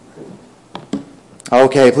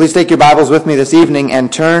Okay, please take your Bibles with me this evening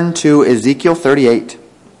and turn to Ezekiel 38.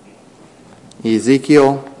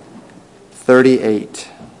 Ezekiel 38.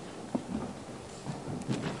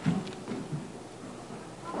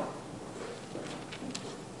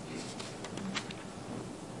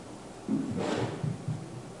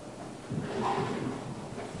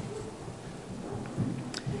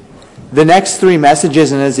 The next three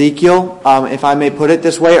messages in Ezekiel, if I may put it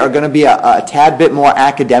this way, are going to be a tad bit more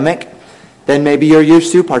academic than maybe you're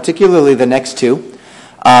used to. Particularly the next two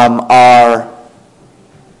are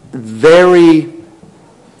very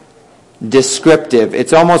descriptive.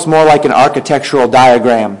 It's almost more like an architectural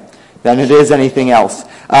diagram than it is anything else.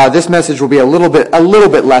 This message will be a little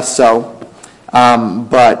bit less so,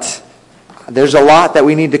 but there's a lot that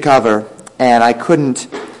we need to cover, and I couldn't,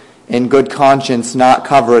 in good conscience, not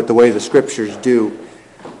cover it the way the Scriptures do.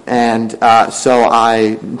 And so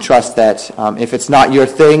I trust that if it's not your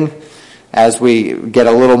thing, as we get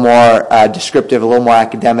a little more descriptive, a little more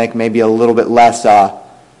academic, maybe a little bit less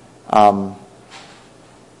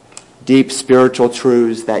deep spiritual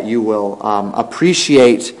truths, that you will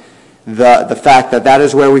appreciate the fact that that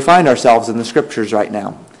is where we find ourselves in the Scriptures right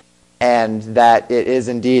now. And that it is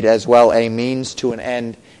indeed as well a means to an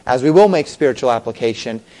end, as we will make spiritual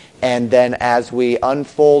application, and then as we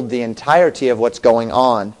unfold the entirety of what's going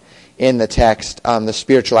on in the text, the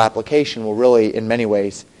spiritual application will really, in many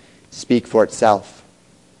ways, speak for itself.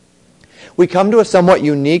 We come to a somewhat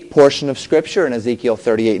unique portion of Scripture in Ezekiel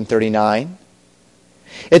 38 and 39.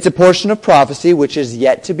 It's a portion of prophecy which is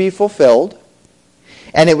yet to be fulfilled,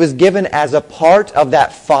 and it was given as a part of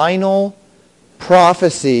that final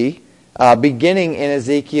prophecy beginning in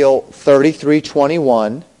Ezekiel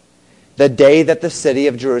 33:21, the day that the city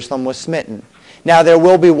of Jerusalem was smitten. Now there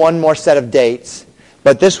will be one more set of dates,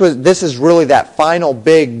 but this is really that final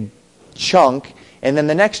big chunk. And then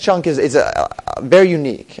the next chunk is very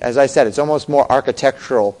unique. As I said, it's almost more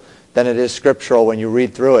architectural than it is scriptural when you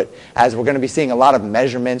read through it, as we're going to be seeing a lot of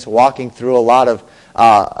measurements, walking through a lot of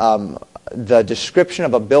the description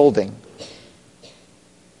of a building.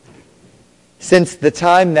 Since the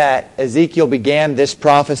time that Ezekiel began this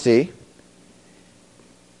prophecy,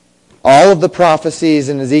 all of the prophecies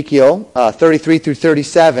in Ezekiel 33 through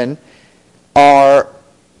 37 are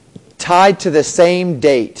tied to the same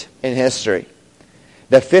date in history.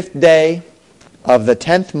 The 5th day of the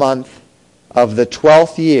 10th month of the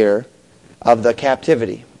 12th year of the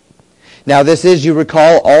captivity. Now this is, you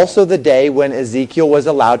recall, also the day when Ezekiel was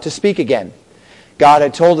allowed to speak again. God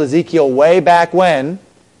had told Ezekiel way back when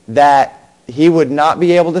that he would not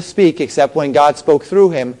be able to speak except when God spoke through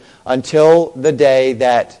him until the day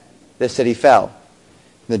that the city fell.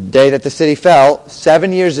 The day that the city fell,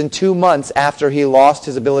 7 years and 2 months after he lost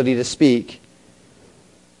his ability to speak,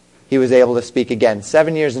 he was able to speak again.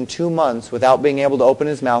 7 years and 2 months without being able to open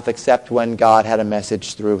his mouth except when God had a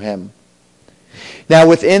message through him. Now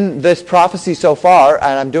within this prophecy so far,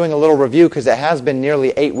 and I'm doing a little review because it has been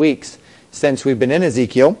nearly 8 weeks since we've been in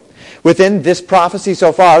Ezekiel. Within this prophecy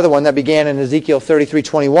so far, the one that began in Ezekiel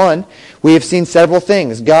 33:21, we have seen several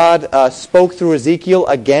things. God spoke through Ezekiel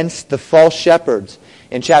against the false shepherds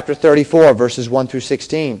in chapter 34, verses 1 through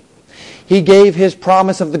 16. He gave his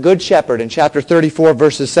promise of the good shepherd in chapter 34,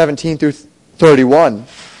 verses 17 through 31.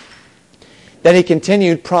 Then he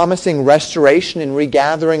continued promising restoration and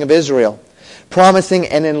regathering of Israel, promising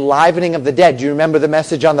an enlivening of the dead. Do you remember the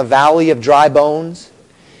message on the valley of dry bones?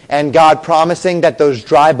 And God promising that those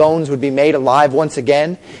dry bones would be made alive once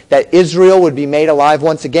again, that Israel would be made alive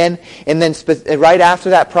once again. And then right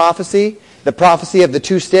after that prophecy, the prophecy of the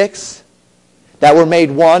two sticks that were made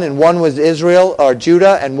one, and one was Israel or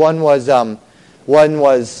Judah, and one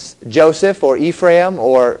was Joseph or Ephraim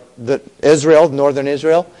or Israel, northern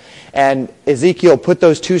Israel. And Ezekiel put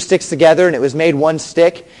those two sticks together, and it was made one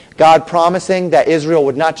stick. God promising that Israel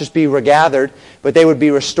would not just be regathered, but they would be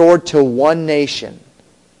restored to one nation.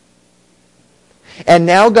 And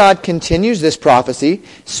now God continues this prophecy,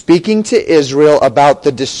 speaking to Israel about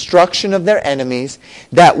the destruction of their enemies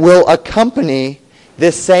that will accompany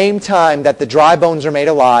this same time that the dry bones are made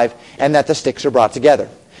alive and that the sticks are brought together.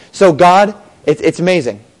 So God, it's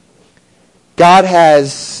amazing. God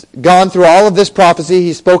has gone through all of this prophecy.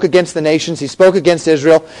 He spoke against the nations. He spoke against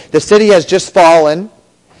Israel. The city has just fallen.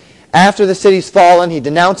 After the city's fallen, he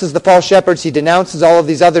denounces the false shepherds. He denounces all of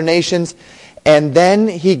these other nations. And then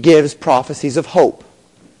he gives prophecies of hope.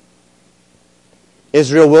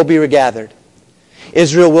 Israel will be regathered.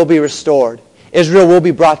 Israel will be restored. Israel will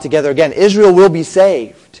be brought together again. Israel will be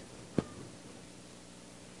saved.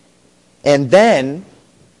 And then,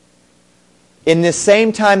 in this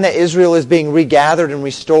same time that Israel is being regathered and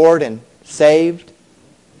restored and saved,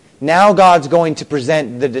 Now God's going to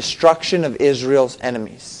present the destruction of Israel's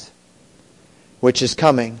enemies, which is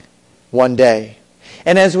coming one day.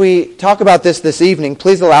 And as we talk about this evening,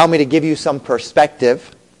 please allow me to give you some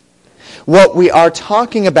perspective. What we are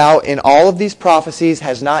talking about in all of these prophecies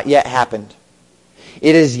has not yet happened.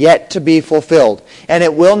 It is yet to be fulfilled. And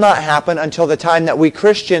it will not happen until the time that we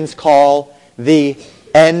Christians call the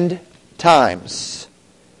end times.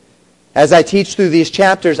 As I teach through these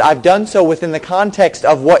chapters, I've done so within the context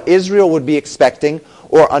of what Israel would be expecting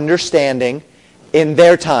or understanding in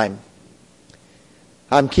their time.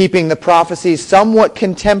 I'm keeping the prophecies somewhat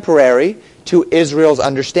contemporary to Israel's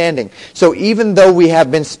understanding. So even though we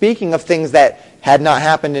have been speaking of things that had not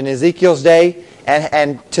happened in Ezekiel's day,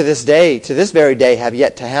 and to this day, to this very day, have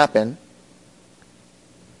yet to happen,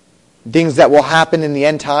 things that will happen in the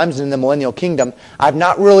end times and in the millennial kingdom, I've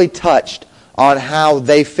not really touched on how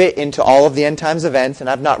they fit into all of the end times events, and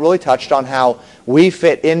I've not really touched on how we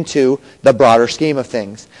fit into the broader scheme of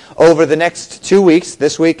things. Over the next 2 weeks,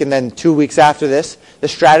 this week and then 2 weeks after this, the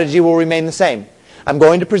strategy will remain the same. I'm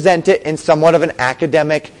going to present it in somewhat of an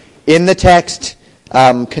academic, in the text,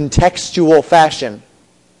 contextual fashion.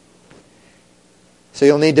 So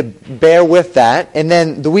you'll need to bear with that. And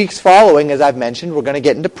then the weeks following, as I've mentioned, we're going to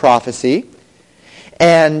get into prophecy.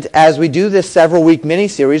 And as we do this several-week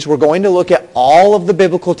mini-series, we're going to look at all of the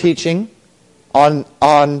biblical teaching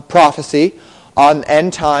on prophecy, on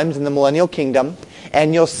end times and the millennial kingdom.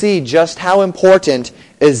 And you'll see just how important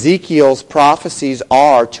Ezekiel's prophecies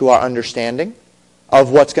are to our understanding of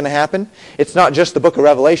what's going to happen. It's not just the book of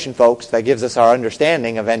Revelation, folks, that gives us our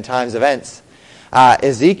understanding of end times events.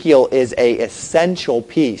 Ezekiel is an essential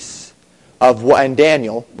piece of what, and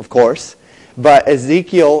Daniel, of course, but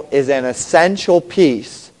Ezekiel is an essential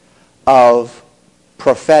piece of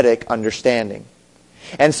prophetic understanding.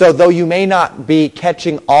 And so though you may not be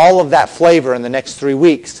catching all of that flavor in the next 3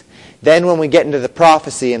 weeks, then when we get into the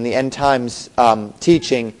prophecy and the end times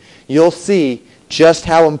teaching, you'll see just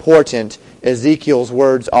how important Ezekiel's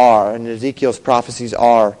words are and Ezekiel's prophecies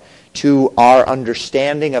are to our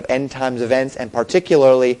understanding of end times events, and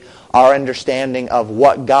particularly our understanding of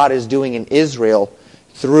what God is doing in Israel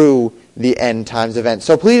through the end times events.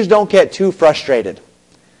 So please don't get too frustrated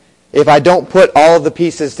if I don't put all of the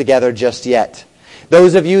pieces together just yet.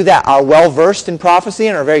 Those of you that are well versed in prophecy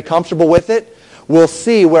and are very comfortable with it will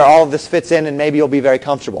see where all of this fits in, and maybe you'll be very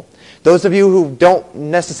comfortable. Those of you who don't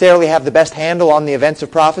necessarily have the best handle on the events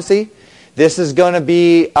of prophecy, this is going to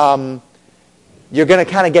be, you're going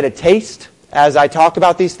to kind of get a taste as I talk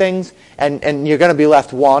about these things, and you're going to be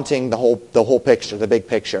left wanting the whole picture, the big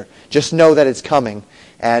picture. Just know that it's coming.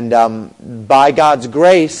 And by God's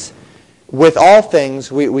grace, with all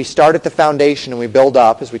things, we start at the foundation and we build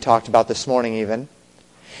up, as we talked about this morning even.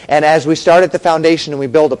 And as we start at the foundation and we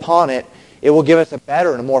build upon it, it will give us a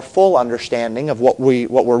better and a more full understanding of what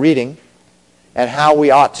we're reading and how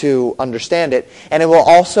we ought to understand it. And it will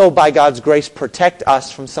also, by God's grace, protect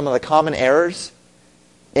us from some of the common errors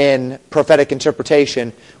in prophetic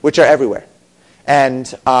interpretation, which are everywhere. And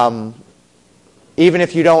even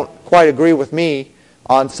if you don't quite agree with me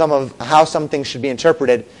on some of how some things should be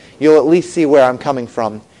interpreted, you'll at least see where I'm coming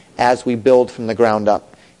from as we build from the ground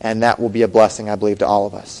up. And that will be a blessing, I believe, to all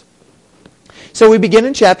of us. So we begin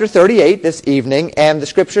in chapter 38 this evening, and the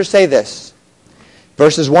Scriptures say this.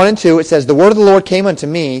 Verses 1 and 2, it says, "The word of the Lord came unto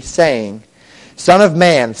me, saying, Son of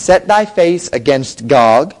man, set thy face against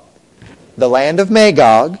Gog, the land of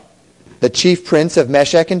Magog, the chief prince of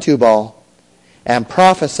Meshech and Tubal, and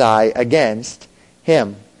prophesy against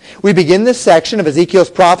him." We begin this section of Ezekiel's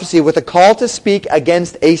prophecy with a call to speak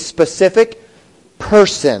against a specific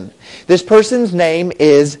person. This person's name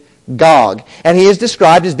is Gog, and he is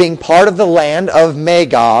described as being part of the land of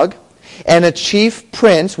Magog, and a chief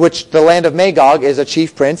prince, which the land of Magog is a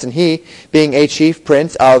chief prince, and he being a chief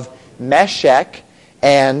prince of Meshech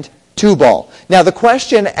and Tubal. Now the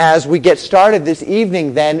question as we get started this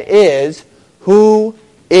evening then is, who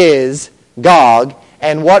is Gog,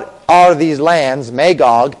 and what are these lands,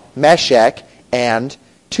 Magog, Meshech, and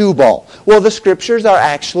Tubal? Well, the Scriptures are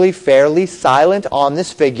actually fairly silent on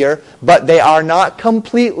this figure, but they are not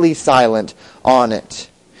completely silent on it.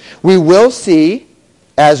 We will see,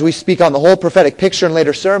 as we speak on the whole prophetic picture in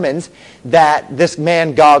later sermons, that this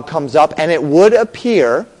man Gog comes up, and it would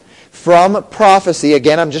appear from prophecy,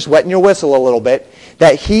 again, I'm just wetting your whistle a little bit,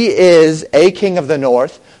 that he is a king of the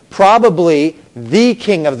north, probably the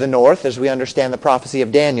king of the north, as we understand the prophecy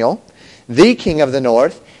of Daniel, the king of the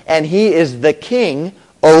north, and he is the king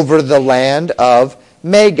over the land of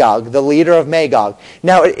Magog, the leader of Magog.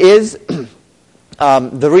 Now, it is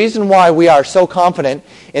the reason why we are so confident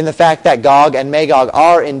in the fact that Gog and Magog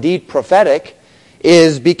are indeed prophetic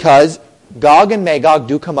is because Gog and Magog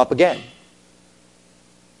do come up again.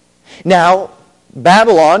 Now,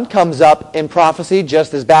 Babylon comes up in prophecy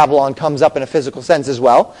just as Babylon comes up in a physical sense as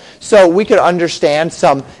well. So we could understand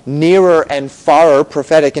some nearer and farer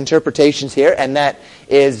prophetic interpretations here, and that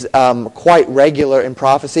is quite regular in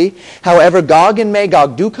prophecy. However, Gog and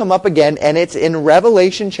Magog do come up again, and it's in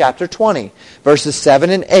Revelation chapter 20, verses 7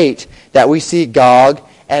 and 8, that we see Gog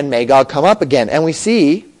and Magog come up again. And we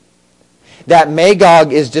see that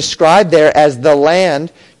Magog is described there as the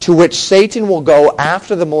land to which Satan will go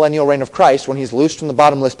after the millennial reign of Christ when he's loosed from the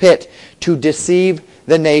bottomless pit to deceive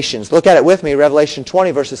the nations. Look at it with me, Revelation 20,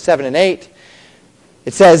 verses 7 and 8.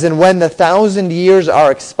 It says, "And when the 1,000 years are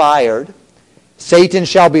expired, Satan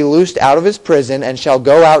shall be loosed out of his prison and shall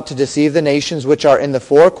go out to deceive the nations which are in the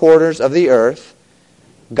four quarters of the earth,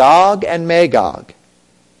 Gog and Magog,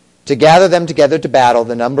 to gather them together to battle,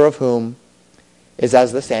 the number of whom is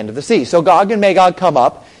as the sand of the sea." So Gog and Magog come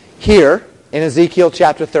up here in Ezekiel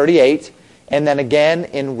chapter 38, and then again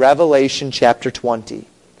in Revelation chapter 20.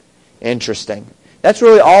 Interesting. That's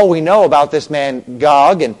really all we know about this man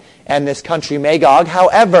Gog and this country Magog.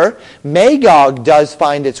 However, Magog does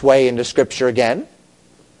find its way into Scripture again.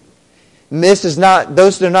 Those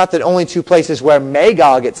are not the only two places where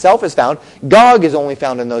Magog itself is found. Gog is only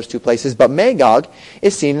found in those two places, but Magog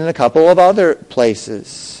is seen in a couple of other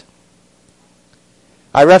places.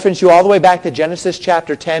 I reference you all the way back to Genesis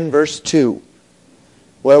chapter 10, verse 2,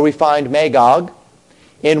 where we find Magog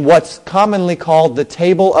in what's commonly called the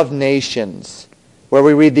Table of Nations, where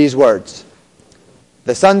we read these words: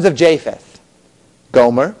 "The sons of Japheth,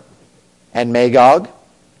 Gomer, and Magog,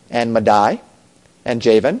 and Madai, and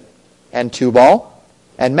Javan, and Tubal,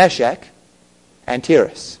 and Meshech, and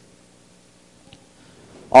Tiras."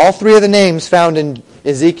 All three of the names found in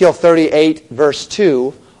Ezekiel 38, verse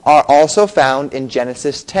 2, are also found in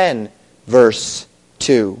Genesis 10, verse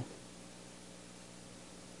 2.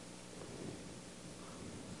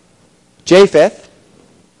 Japheth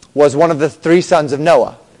was one of the three sons of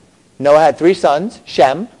Noah. Noah had three sons,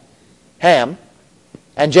 Shem, Ham,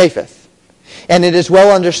 and Japheth. And it is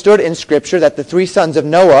well understood in Scripture that the three sons of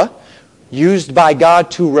Noah, used by God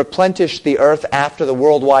to replenish the earth after the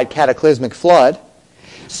worldwide cataclysmic flood,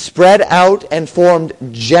 spread out and formed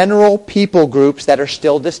general people groups that are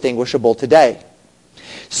still distinguishable today.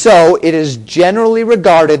 So it is generally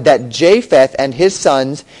regarded that Japheth and his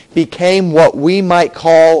sons became what we might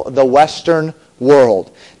call the Western world.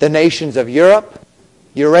 The nations of Europe,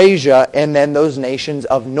 Eurasia, and then those nations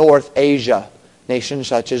of North Asia. Nations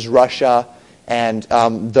such as Russia and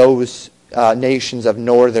those nations of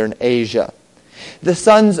Northern Asia. The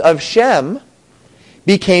sons of Shem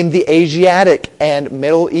became the Asiatic and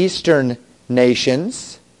Middle Eastern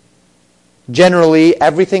nations. Generally,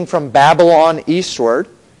 everything from Babylon eastward,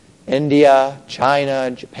 India, China,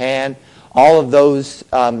 Japan, all of those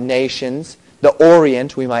nations, the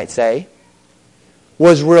Orient, we might say,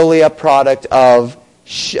 was really a product of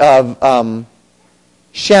Shem's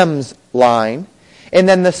line. And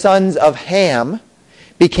then the sons of Ham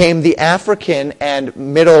became the African and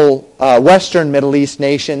Western Middle East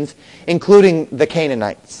nations, including the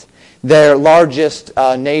Canaanites. Their largest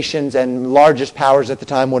nations and largest powers at the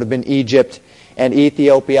time would have been Egypt and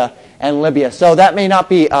Ethiopia and Libya. So that may not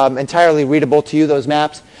be entirely readable to you, those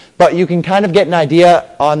maps, but you can kind of get an idea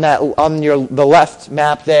on the left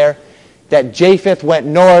map there that Japheth went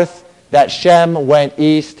north, that Shem went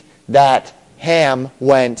east, that Ham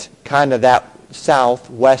went kind of that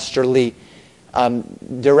southwesterly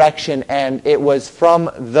direction, and it was from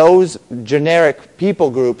those generic people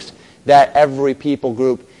groups that every people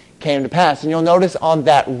group came to pass. And you'll notice on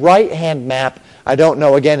that right-hand map, I don't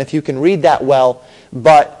know, again, if you can read that well,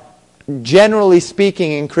 but generally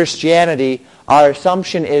speaking in Christianity, our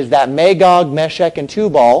assumption is that Magog, Meshech, and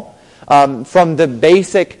Tubal, from the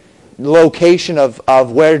basic location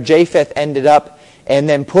of where Japheth ended up, and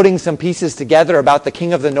then putting some pieces together about the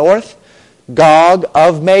king of the north, Gog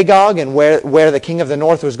of Magog, and where the king of the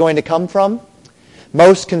north was going to come from.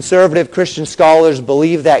 Most conservative Christian scholars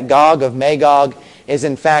believe that Gog of Magog is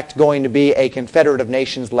in fact going to be a confederate of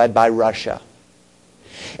nations led by Russia.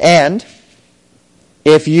 And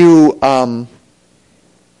if you are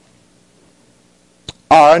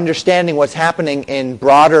understanding what's happening in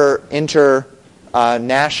broader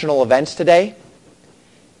international events today,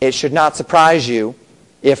 it should not surprise you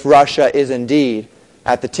if Russia is indeed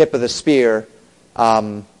at the tip of the spear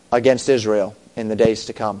against Israel in the days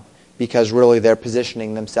to come, because really they're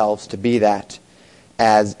positioning themselves to be that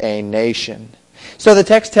as a nation. So the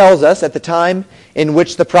text tells us at the time in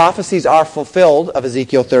which the prophecies are fulfilled of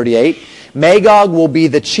Ezekiel 38, Magog will be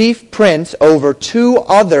the chief prince over two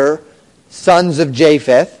other sons of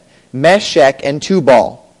Japheth, Meshech and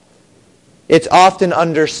Tubal. It's often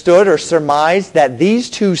understood or surmised that these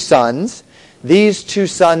two sons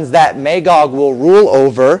that Magog will rule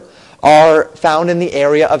over, are found in the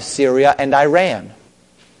area of Syria and Iran.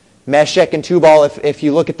 Meshech and Tubal, if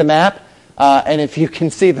you look at the map, and if you can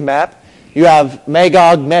see the map, you have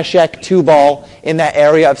Magog, Meshech, Tubal in that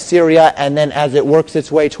area of Syria, and then as it works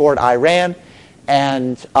its way toward Iran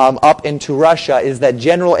and up into Russia is that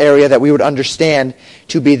general area that we would understand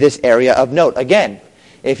to be this area of note. Again,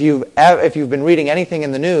 if you've been reading anything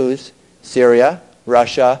in the news, Syria,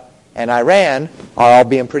 Russia, and Iran are all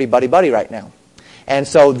being pretty buddy-buddy right now. And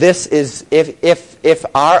so this is, if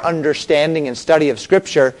our understanding and study of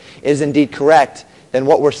Scripture is indeed correct, then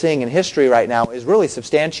what we're seeing in history right now is really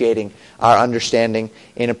substantiating our understanding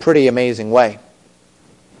in a pretty amazing way.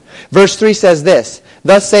 Verse 3 says this,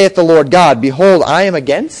 "Thus saith the Lord God, Behold, I am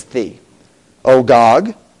against thee, O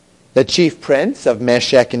Gog, the chief prince of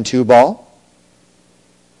Meshech and Tubal."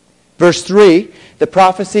 Verse 3, the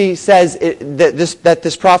prophecy says that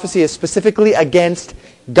this prophecy is specifically against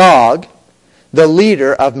Gog, the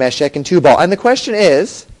leader of Meshech and Tubal. And the question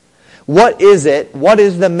is, what is it? What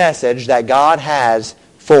is the message that God has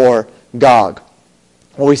for Gog?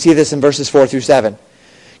 Well, we see this in verses 4 through 7.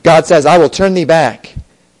 God says, "I will turn thee back,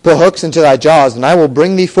 put hooks into thy jaws, and I will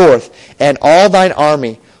bring thee forth, and all thine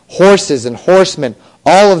army, horses and horsemen,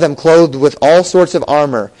 all of them clothed with all sorts of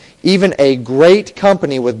armor, even a great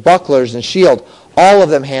company with bucklers and shield, all of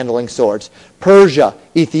them handling swords. Persia,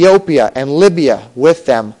 Ethiopia, and Libya with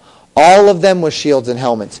them, all of them with shields and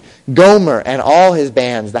helmets. Gomer and all his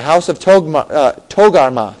bands, the house of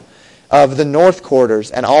Togarmah of the north quarters,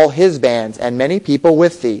 and all his bands, and many people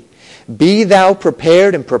with thee. Be thou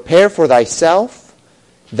prepared, and prepare for thyself,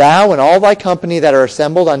 thou and all thy company that are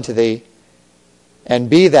assembled unto thee, and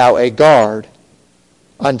be thou a guard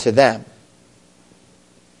unto them."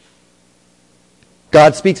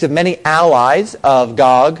 God speaks of many allies of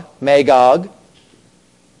Gog, Magog,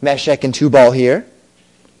 Meshech, and Tubal here.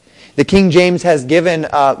 The King James has given,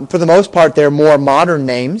 for the most part, their more modern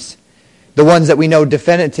names, the ones that we know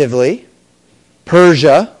definitively.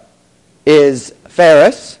 Persia is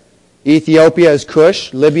Pharis, Ethiopia is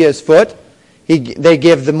Cush, Libya is Phut. They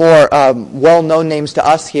give the more well-known names to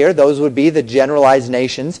us here. Those would be the generalized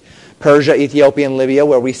nations, Persia, Ethiopia, and Libya,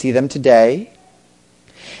 where we see them today.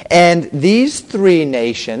 And these three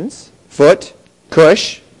nations, Phut,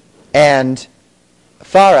 Cush, and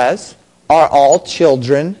Phares, are all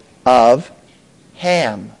children of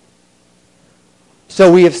Ham.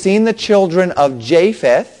 So we have seen the children of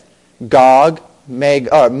Japheth, Magog,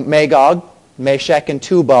 Meshech, and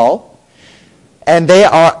Tubal, and they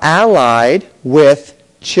are allied with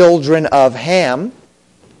children of Ham,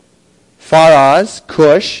 Phares,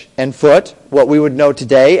 Cush, and Phut, what we would know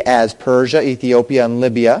today as Persia, Ethiopia, and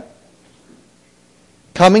Libya,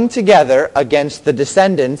 coming together against the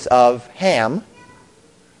descendants of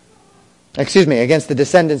against the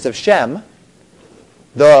descendants of Shem,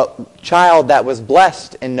 the child that was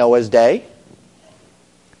blessed in Noah's day,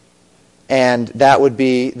 and that would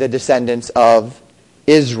be the descendants of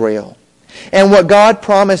Israel. And what God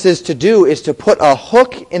promises to do is to put a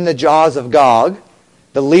hook in the jaws of Gog,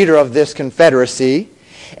 the leader of this confederacy,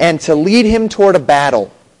 and to lead him toward a battle.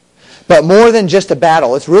 But more than just a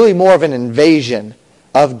battle, it's really more of an invasion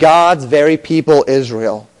of God's very people,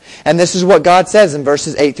 Israel. And this is what God says in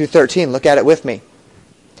verses 8 through 13. Look at it with me.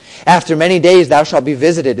 "After many days thou shalt be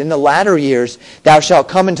visited. In the latter years thou shalt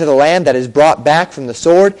come into the land that is brought back from the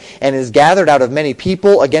sword, and is gathered out of many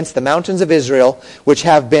people against the mountains of Israel, which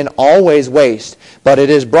have been always waste. But it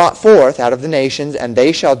is brought forth out of the nations, and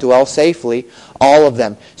they shall dwell safely, all of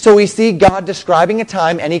them." So we see God describing a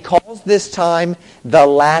time, and he calls this time the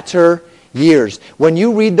latter years. When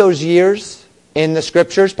you read those years in the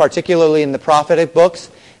Scriptures, particularly in the prophetic books,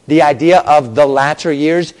 the idea of the latter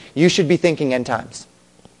years, you should be thinking end times.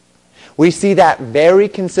 We see that very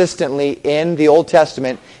consistently in the Old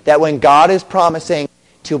Testament, that when God is promising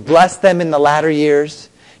to bless them in the latter years,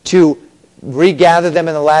 to regather them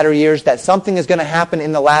in the latter years, that something is going to happen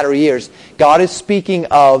in the latter years, God is speaking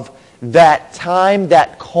of that time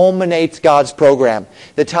that culminates God's program,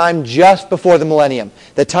 the time just before the millennium,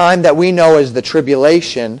 the time that we know as the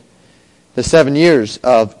tribulation, the 7 years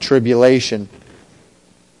of tribulation.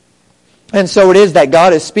 And so it is that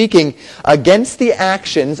God is speaking against the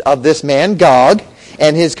actions of this man, Gog,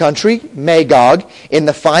 and his country, Magog, in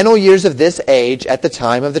the final years of this age at the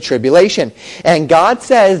time of the tribulation. And God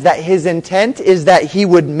says that his intent is that he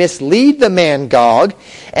would mislead the man Gog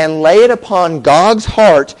and lay it upon Gog's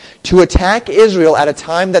heart to attack Israel at a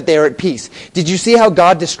time that they are at peace. Did you see how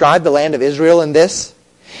God described the land of Israel in this?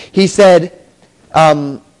 He said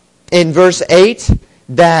in verse 8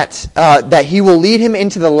 that he will lead him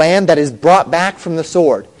into the land that is brought back from the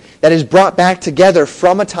sword, that is brought back together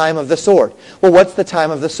from a time of the sword. Well, what's the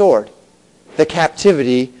time of the sword? The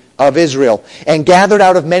captivity of Israel. And gathered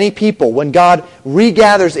out of many people, when God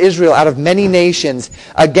regathers Israel out of many nations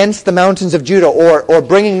against the mountains of Judah, or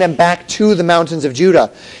bringing them back to the mountains of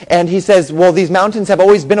Judah. And he says, well, these mountains have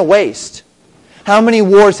always been a waste. How many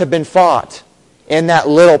wars have been fought in that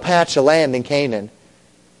little patch of land in Canaan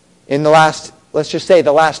in the last, let's just say,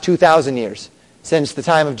 the last 2,000 years since the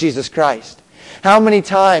time of Jesus Christ? How many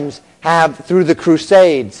times have, through the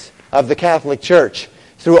Crusades of the Catholic Church,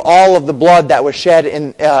 through all of the blood that was shed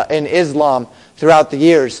in Islam throughout the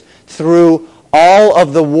years, through all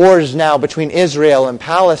of the wars now between Israel and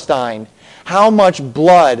Palestine, how much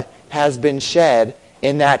blood has been shed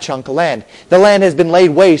in that chunk of land? The land has been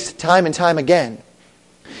laid waste time and time again.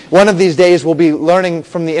 One of these days we'll be learning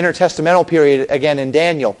from the intertestamental period again in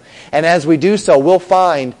Daniel. And as we do so, we'll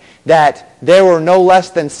find that there were no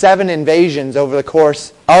less than 7 invasions over the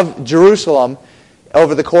course of Jerusalem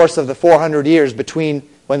over the course of the 400 years between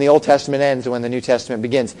when the Old Testament ends and when the New Testament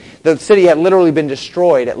begins. The city had literally been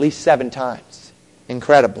destroyed at least 7 times.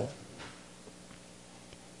 Incredible.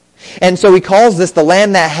 And so he calls this the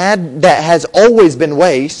land that has always been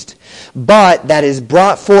waste, but that is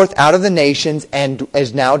brought forth out of the nations and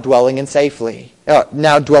is now dwelling in safety.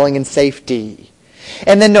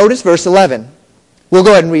 And then notice verse 11. We'll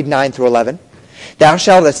go ahead and read 9 through 11. Thou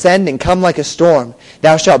shalt ascend and come like a storm.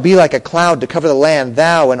 Thou shalt be like a cloud to cover the land,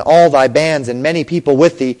 thou and all thy bands and many people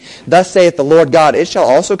with thee. Thus saith the Lord God, it shall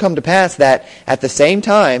also come to pass that at the same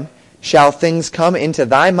time shall things come into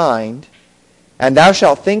thy mind, and thou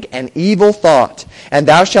shalt think an evil thought. And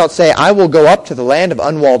thou shalt say, I will go up to the land of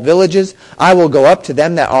unwalled villages. I will go up to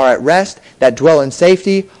them that are at rest, that dwell in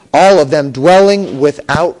safety, all of them dwelling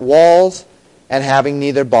without walls, and having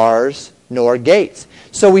neither bars nor gates.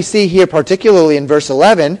 So we see here, particularly in verse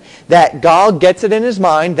 11, that God gets it in his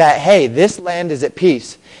mind that, hey, this land is at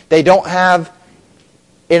peace. They don't have,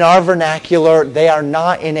 in our vernacular, they are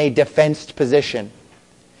not in a defensed position.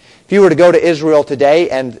 If you were to go to Israel today,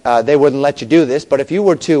 and they wouldn't let you do this, but if you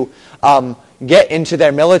were to get into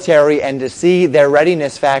their military and to see their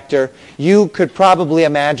readiness factor, you could probably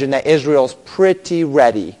imagine that Israel's pretty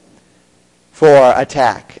ready for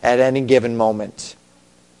attack at any given moment.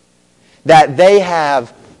 That they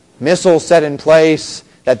have missiles set in place,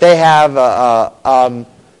 that they have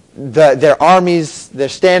their armies, their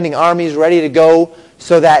standing armies ready to go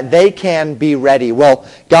so that they can be ready. Well,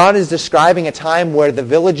 God is describing a time where the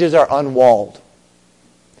villages are unwalled,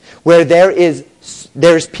 where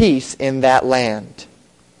there's peace in that land.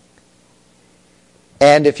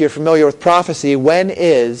 And if you're familiar with prophecy, when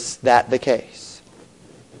is that the case?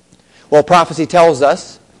 Well, prophecy tells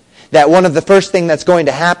us that one of the first things that's going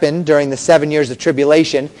to happen during the 7 years of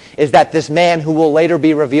tribulation is that this man, who will later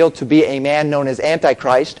be revealed to be a man known as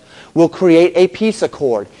Antichrist, will create a peace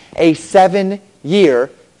accord, a 7-year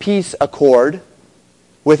peace accord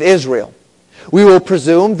with Israel. We will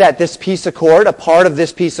presume that this peace accord, a part of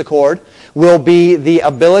this peace accord, will be the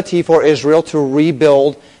ability for Israel to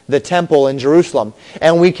rebuild the temple in Jerusalem.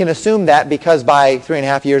 And we can assume that because by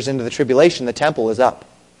 3.5 years into the tribulation, the temple is up.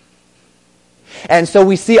 And so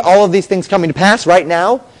we see all of these things coming to pass. Right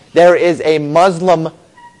now, there is a Muslim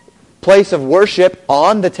place of worship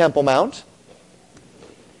on the Temple Mount.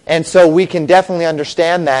 And so we can definitely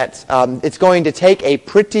understand that it's going to take a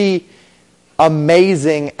pretty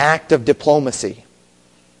amazing act of diplomacy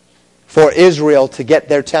for Israel to get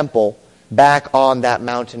their temple back on that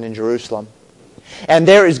mountain in Jerusalem. And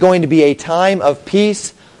there is going to be a time of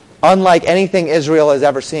peace unlike anything Israel has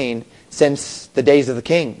ever seen since the days of the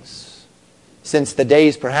kings. Since the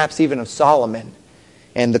days perhaps even of Solomon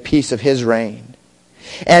and the peace of his reign.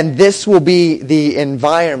 And this will be the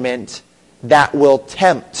environment that will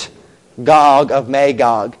tempt Gog of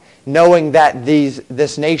Magog, knowing that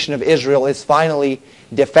this nation of Israel is finally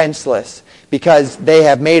defenseless because they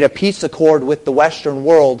have made a peace accord with the Western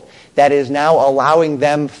world that is now allowing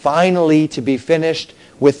them finally to be finished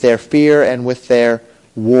with their fear and with their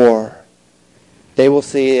war. They will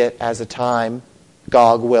see it as a time,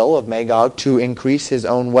 Gog will, of Magog, to increase his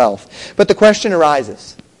own wealth. But the question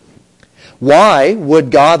arises, why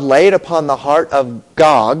would God lay it upon the heart of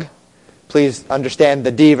Gog? Please understand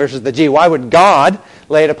the D versus the G. Why would God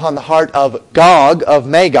lay it upon the heart of Gog, of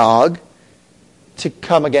Magog, to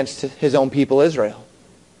come against his own people Israel?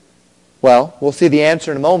 Well, we'll see the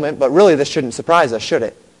answer in a moment, but really this shouldn't surprise us, should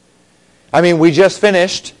it? I mean, we just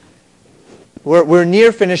finished, we're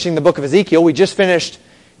near finishing the book of Ezekiel. We just finished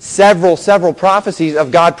several prophecies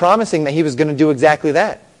of God promising that he was going to do exactly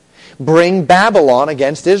that. bring Babylon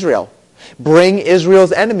against Israel. Bring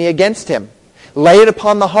Israel's enemy against him. Lay it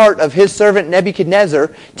upon the heart of his servant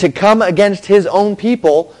Nebuchadnezzar to come against his own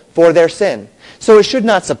people for their sin. So it should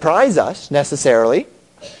not surprise us necessarily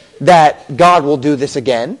that God will do this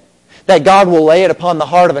again, that God will lay it upon the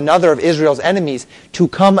heart of another of Israel's enemies to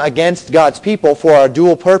come against God's people for a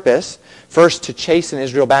dual purpose. First, to chasten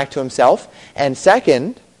Israel back to himself, and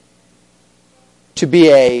second, to be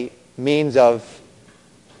a means of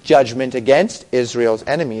judgment against Israel's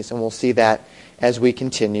enemies. And we'll see that as we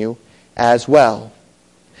continue as well.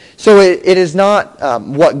 So it is not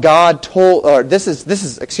what God told, or this is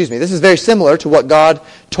very similar to what God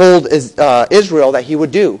told Israel that he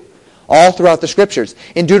would do all throughout the Scriptures.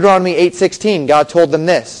 In Deuteronomy 8:16, God told them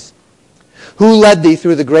this: "Who led thee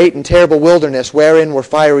through the great and terrible wilderness, wherein were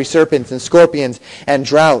fiery serpents and scorpions and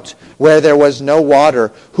drought, where there was no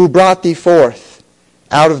water? Who brought thee forth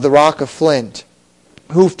out of the rock of flint?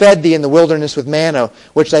 Who fed thee in the wilderness with manna,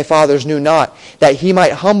 which thy fathers knew not, that he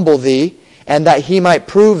might humble thee, and that he might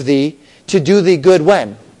prove thee, to do thee good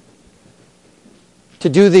when? To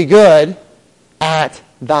do thee good at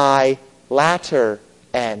thy latter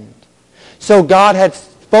end." So God had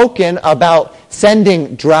spoken about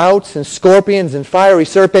sending droughts and scorpions and fiery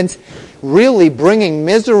serpents, really bringing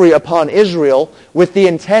misery upon Israel with the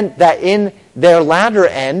intent that in their latter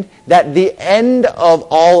end, that the end of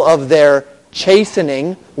all of their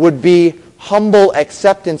chastening would be humble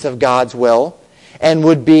acceptance of God's will and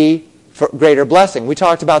would be for greater blessing. We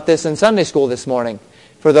talked about this in Sunday school this morning,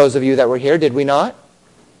 for those of you that were here, did we not?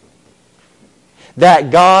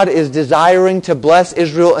 That God is desiring to bless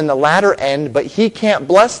Israel in the latter end, but he can't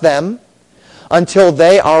bless them until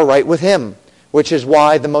they are right with him, which is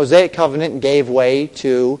why the Mosaic covenant gave way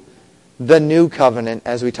to the new covenant,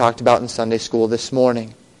 as we talked about in Sunday school this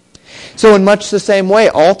morning. So in much the same way,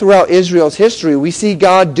 all throughout Israel's history, we see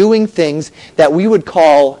God doing things that we would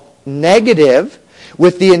call negative,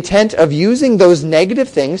 with the intent of using those negative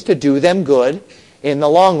things to do them good in the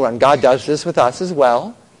long run. God does this with us as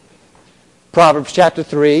well. Proverbs chapter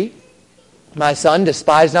 3, "My son,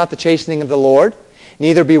 despise not the chastening of the Lord,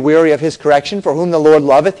 neither be weary of his correction. For whom the Lord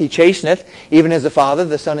loveth, he chasteneth, even as a father,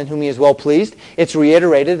 the son in whom he is well pleased." It's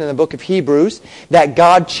reiterated in the book of Hebrews that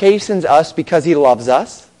God chastens us because he loves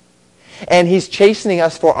us. And he's chastening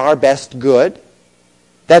us for our best good.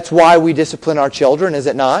 That's why we discipline our children, is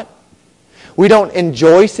it not? We don't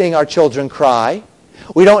enjoy seeing our children cry.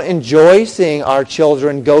 We don't enjoy seeing our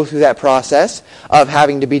children go through that process of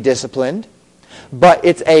having to be disciplined. But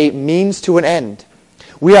it's a means to an end.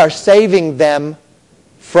 We are saving them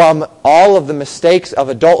from all of the mistakes of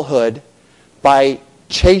adulthood by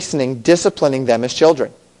chastening, disciplining them as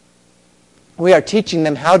children. We are teaching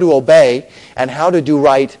them how to obey and how to do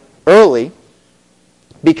right early,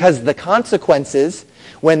 because the consequences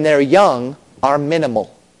when they're young are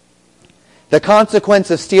minimal. The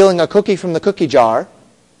consequence of stealing a cookie from the cookie jar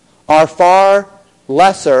are far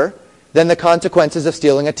lesser than the consequences of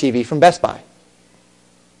stealing a TV from Best Buy.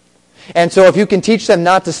 And so if you can teach them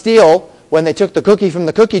not to steal when they took the cookie from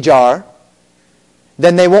the cookie jar,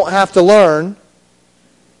 then they won't have to learn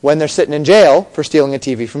when they're sitting in jail for stealing a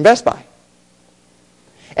TV from Best Buy.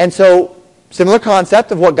 And so, similar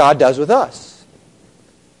concept of what God does with us.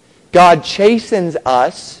 God chastens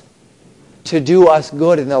us to do us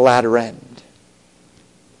good in the latter end.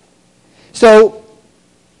 So,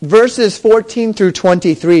 verses 14 through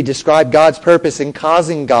 23 describe God's purpose in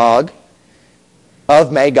causing Gog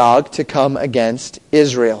of Magog to come against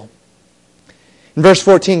Israel. In verse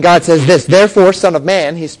 14, God says this: "Therefore, son of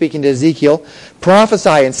man," he's speaking to Ezekiel,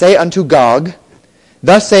 "prophesy and say unto Gog,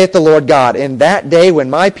 Thus saith the Lord God, In that day when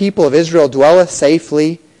my people of Israel dwelleth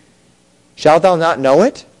safely, shalt thou not know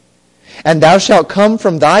it? And thou shalt come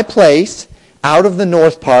from thy place out of the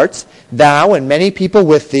north parts, thou and many people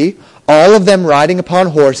with thee, all of them riding upon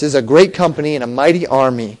horses, a great company and a mighty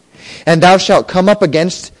army. And thou shalt come up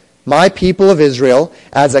against my people of Israel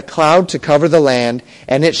as a cloud to cover the land,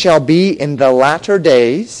 and it shall be in the latter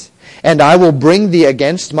days, and I will bring thee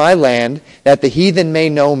against my land, that the heathen may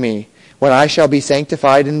know me, when I shall be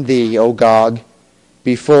sanctified in thee, O Gog,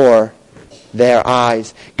 before their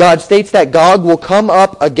eyes." God states that Gog will come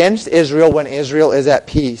up against Israel when Israel is at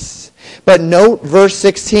peace. But note verse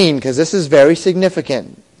 16, because this is very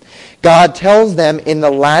significant. God tells them in the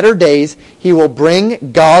latter days he will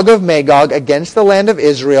bring Gog of Magog against the land of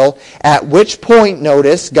Israel, at which point,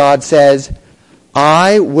 notice, God says,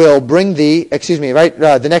 I will bring thee,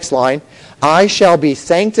 the next line, I shall be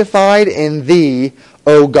sanctified in thee,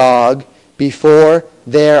 O Gog, before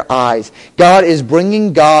their eyes. God is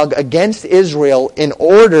bringing Gog against Israel in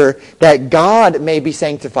order that God may be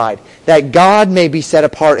sanctified, that God may be set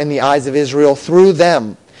apart in the eyes of Israel through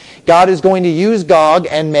them. God is going to use Gog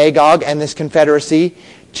and Magog and this confederacy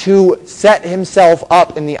to set himself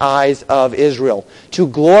up in the eyes of Israel, to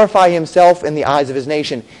glorify himself in the eyes of his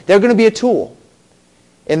nation. They're going to be a tool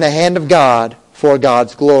in the hand of God for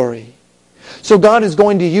God's glory. So God is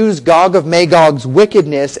going to use Gog of Magog's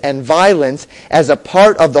wickedness and violence as a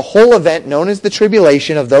part of the whole event known as the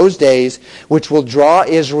tribulation of those days, which will draw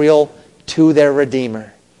Israel to their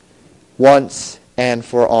Redeemer once and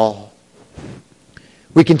for all.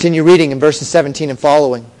 We continue reading in verses 17 and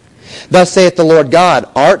following. Thus saith the Lord God,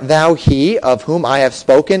 Art thou he of whom I have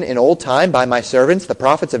spoken in old time by my servants, the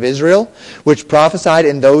prophets of Israel, which prophesied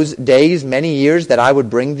in those days many years that I would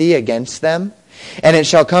bring thee against them? And it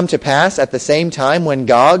shall come to pass at the same time when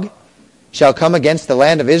Gog shall come against the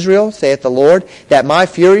land of Israel, saith the Lord, that my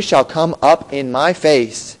fury shall come up in my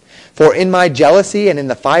face. For in my jealousy and in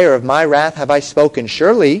the fire of my wrath have I spoken.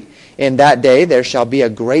 Surely in that day there shall be a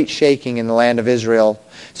great shaking in the land of Israel,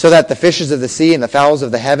 so that the fishes of the sea and the fowls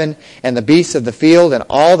of the heaven and the beasts of the field and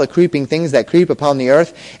all the creeping things that creep upon the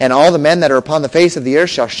earth and all the men that are upon the face of the earth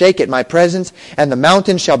shall shake at my presence, and the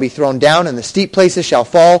mountains shall be thrown down, and the steep places shall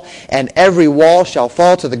fall, and every wall shall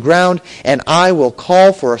fall to the ground, and I will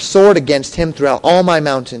call for a sword against him throughout all my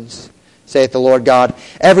mountains, saith the Lord God.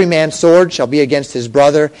 Every man's sword shall be against his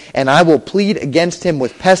brother, and I will plead against him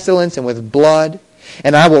with pestilence and with blood.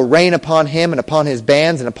 And I will rain upon him and upon his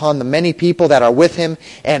bands and upon the many people that are with him,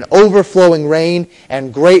 and overflowing rain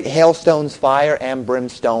and great hailstones, fire and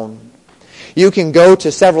brimstone. You can go to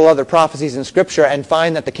several other prophecies in Scripture and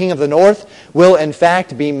find that the king of the north will in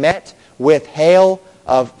fact be met with hail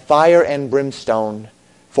of fire and brimstone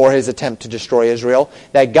for his attempt to destroy Israel.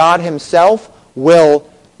 That God himself will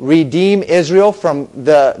redeem Israel from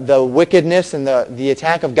the wickedness and the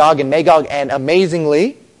attack of Gog and Magog, and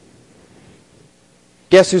amazingly,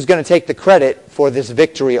 guess who's going to take the credit for this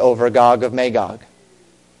victory over Gog of Magog?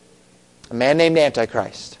 A man named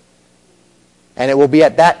Antichrist. And it will be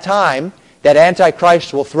at that time that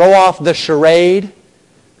Antichrist will throw off the charade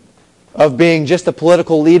of being just a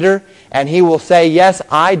political leader, and he will say, yes,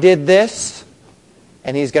 I did this,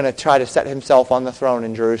 and he's going to try to set himself on the throne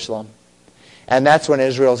in Jerusalem. And that's when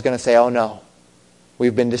Israel's going to say, oh no,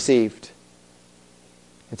 we've been deceived.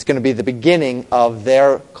 It's going to be the beginning of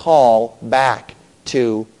their call back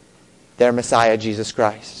to their Messiah, Jesus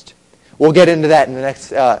Christ. We'll get into that in the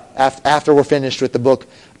next after we're finished with the book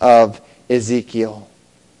of Ezekiel.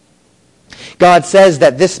 God says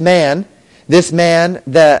that this man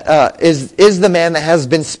that is the man that has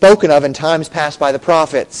been spoken of in times past by the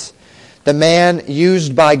prophets, the man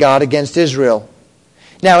used by God against Israel.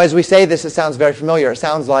 Now, as we say this, it sounds very familiar. It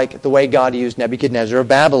sounds like the way God used Nebuchadnezzar of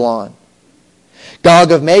Babylon.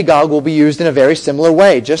 Gog of Magog will be used in a very similar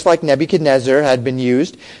way, just like Nebuchadnezzar had been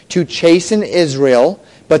used to chasten Israel,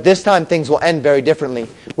 but this time things will end very differently.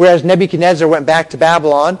 Whereas Nebuchadnezzar went back to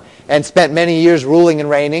Babylon and spent many years ruling and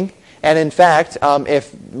reigning, and in fact,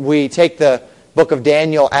 if we take the book of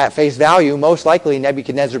Daniel at face value, most likely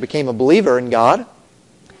Nebuchadnezzar became a believer in God.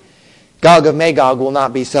 Gog of Magog will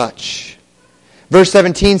not be such. Verse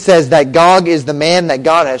 17 says that Gog is the man that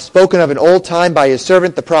God has spoken of in old time by his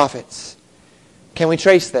servant the prophets. Can we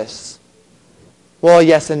trace this? Well,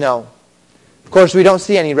 yes and no. Of course, we don't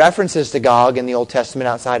see any references to Gog in the Old Testament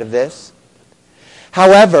outside of this.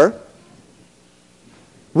 However,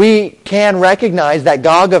 we can recognize that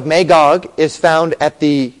Gog of Magog is found at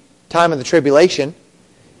the time of the tribulation.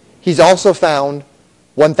 He's also found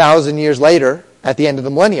 1,000 years later at the end of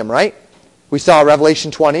the millennium, right? We saw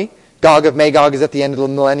Revelation 20. Gog of Magog is at the end of the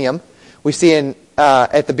millennium. We see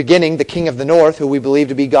at the beginning the king of the north, who we believe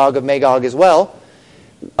to be Gog of Magog as well,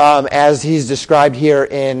 as he's described here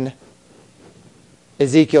in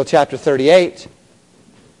Ezekiel chapter 38.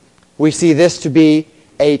 We see this to be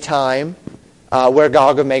a time where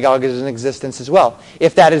Gog of Magog is in existence as well.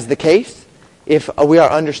 If that is the case, if we are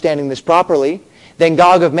understanding this properly, then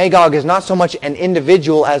Gog of Magog is not so much an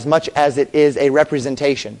individual as much as it is a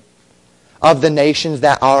representation of the nations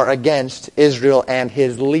that are against Israel and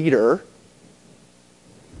his leader,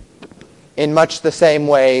 in much the same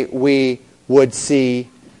way we would see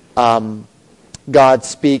God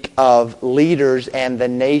speak of leaders and the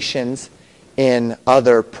nations in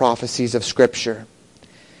other prophecies of Scripture.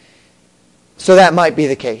 So that might be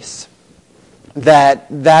the case. That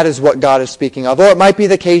is what God is speaking of. Or it might be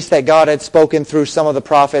the case that God had spoken through some of the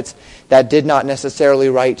prophets that did not necessarily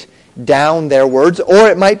write down their words. Or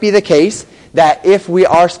it might be the case that if we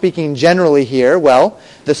are speaking generally here, well,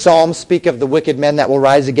 the Psalms speak of the wicked men that will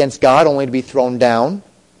rise against God only to be thrown down.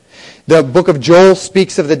 The book of Joel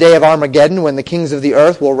speaks of the day of Armageddon when the kings of the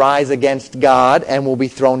earth will rise against God and will be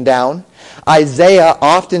thrown down. Isaiah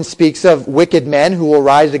often speaks of wicked men who will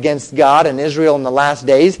rise against God and Israel in the last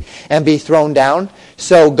days and be thrown down.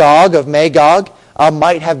 So Gog of Magog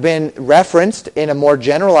might have been referenced in a more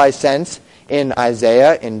generalized sense in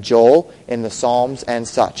Isaiah, in Joel, in the Psalms, and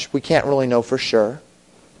such. We can't really know for sure.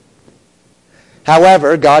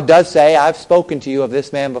 However, God does say, I've spoken to you of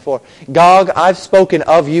this man before. Gog, I've spoken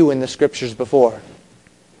of you in the Scriptures before.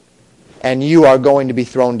 And you are going to be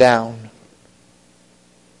thrown down.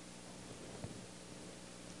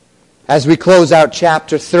 As we close out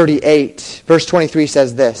chapter 38, verse 23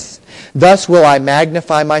 says this, Thus will I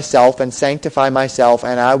magnify myself and sanctify myself,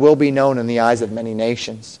 and I will be known in the eyes of many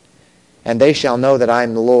nations. And they shall know that I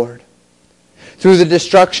am the Lord. Through the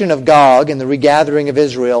destruction of Gog and the regathering of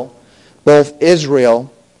Israel, both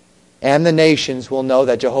Israel and the nations will know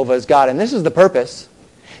that Jehovah is God. And this is the purpose.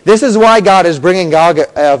 This is why God is bringing Gog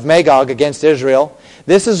of Magog against Israel.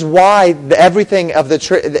 This is why everything of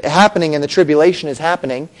happening in the tribulation is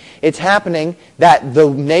happening. It's happening that the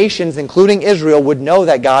nations, including Israel, would know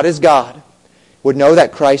that God is God. Would know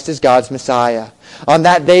that Christ is God's Messiah. On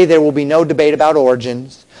that day there will be no debate about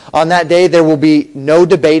origins. On that day there will be no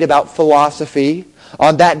debate about philosophy.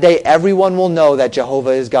 On that day everyone will know that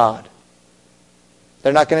Jehovah is God.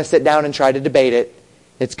 They're not going to sit down and try to debate it.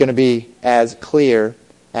 It's going to be as clear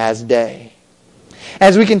as day.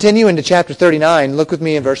 As we continue into chapter 39, look with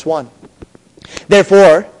me in verse 1.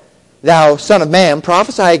 Therefore, thou son of man,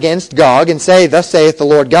 prophesy against Gog, and say, Thus saith the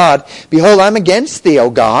Lord God, Behold, I am against thee, O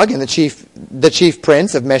Gog, and the chief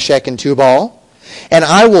prince of Meshech and Tubal. And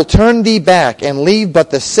I will turn thee back, and leave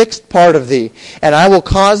but the sixth part of thee. And I will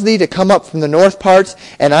cause thee to come up from the north parts,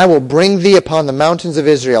 and I will bring thee upon the mountains of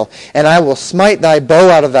Israel. And I will smite thy bow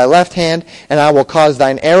out of thy left hand, and I will cause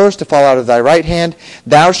thine arrows to fall out of thy right hand.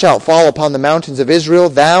 Thou shalt fall upon the mountains of Israel,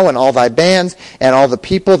 thou and all thy bands, and all the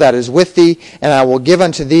people that is with thee. And I will give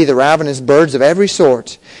unto thee the ravenous birds of every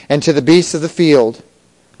sort, and to the beasts of the field.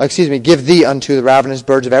 Give thee unto the ravenous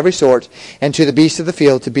birds of every sort, and to the beasts of the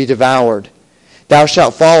field to be devoured. Thou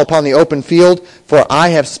shalt fall upon the open field, for I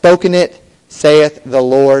have spoken it, saith the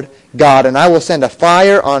Lord God. And I will send a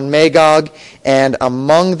fire on Magog, and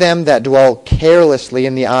among them that dwell carelessly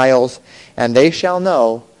in the isles, and they shall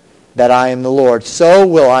know that I am the Lord. So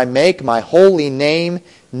will I make my holy name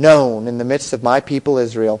known in the midst of my people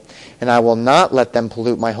Israel, and I will not let them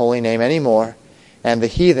pollute my holy name any more. And the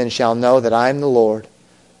heathen shall know that I am the Lord,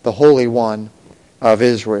 the Holy One of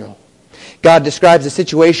Israel. God describes a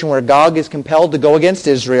situation where Gog is compelled to go against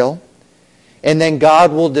Israel, and then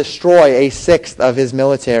God will destroy a sixth of his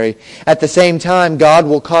military. At the same time, God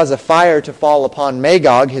will cause a fire to fall upon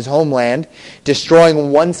Magog, his homeland,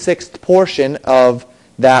 destroying 1/6 portion of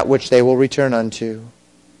that which they will return unto.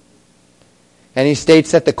 And he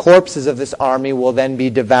states that the corpses of this army will then be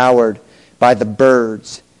devoured by the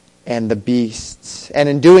birds and the beasts. And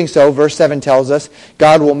in doing so, verse 7 tells us,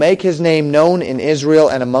 God will make his name known in Israel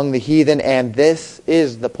and among the heathen. And this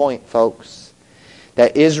is the point, folks.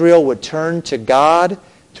 That Israel would turn to God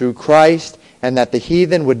through Christ, and that the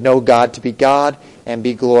heathen would know God to be God and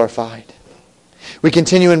be glorified. We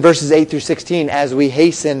continue in verses 8 through 16 as we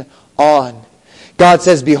hasten on. God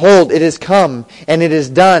says, Behold, it is come, and it is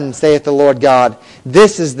done, saith the Lord God.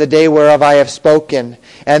 This is the day whereof I have spoken.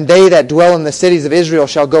 And they that dwell in the cities of Israel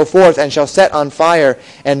shall go forth, and shall set on fire,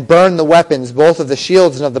 and burn the weapons, both of the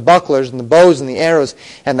shields, and of the bucklers, and the bows, and the arrows,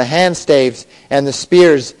 and the handstaves, and the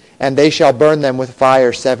spears, and they shall burn them with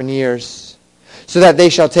fire 7 years. So that they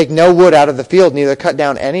shall take no wood out of the field, neither cut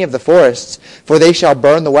down any of the forests. For they shall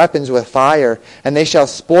burn the weapons with fire, and they shall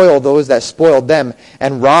spoil those that spoiled them,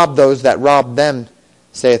 and rob those that robbed them,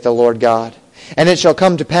 saith the Lord God. And it shall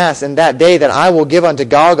come to pass in that day that I will give unto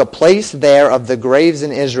Gog a place there of the graves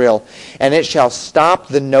in Israel, and it shall stop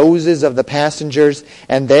the noses of the passengers,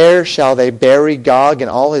 and there shall they bury Gog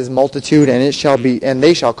and all his multitude, and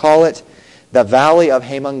they shall call it the valley of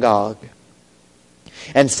Hamon-Gog.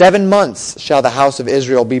 And 7 months shall the house of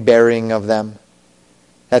Israel be burying of them,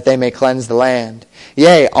 that they may cleanse the land.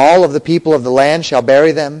 Yea, all of the people of the land shall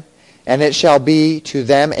bury them, and it shall be to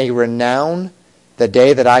them a renown the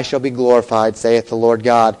day that I shall be glorified, saith the Lord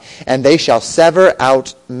God. And they shall sever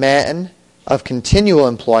out men of continual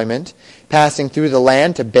employment, passing through the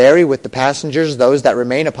land to bury with the passengers those that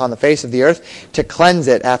remain upon the face of the earth, to cleanse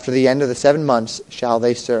it after the end of the 7 months shall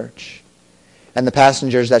they search. And the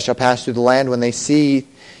passengers that shall pass through the land, when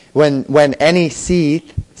any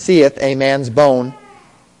seeth a man's bone,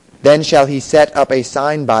 Then shall he set up a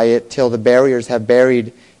sign by it till the buriers have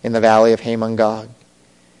buried in the valley of Hamon-Gog.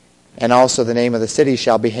 And also the name of the city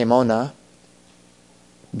shall be Hamonah.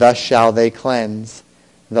 Thus shall they cleanse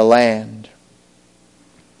the land.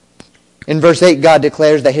 In verse 8, God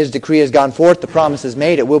declares that his decree has gone forth. The promise is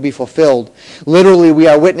made. It will be fulfilled. Literally, we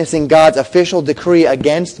are witnessing God's official decree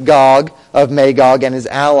against Gog of Magog and his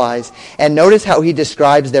allies. And notice how he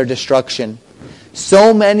describes their destruction.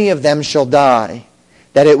 So many of them shall die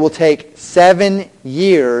that it will take 7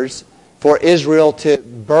 years for Israel to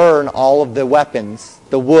burn all of the weapons,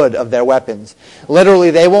 the wood of their weapons.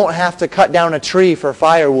 Literally, they won't have to cut down a tree for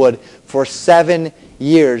firewood for 7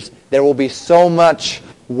 years. There will be so much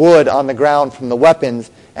wood on the ground from the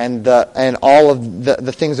weapons and all of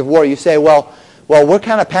the things of war. You say, well, we're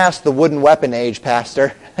kind of past the wooden weapon age, Pastor.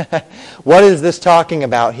 What is this talking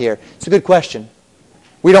about here? It's a good question.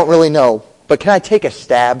 We don't really know. But can I take a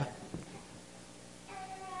stab?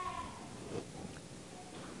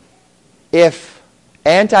 If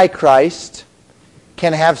Antichrist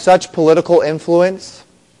can have such political influence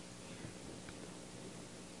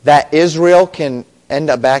that Israel can end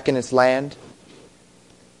up back in its land,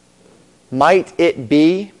 might it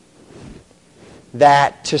be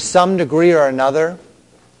that to some degree or another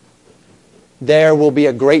there will be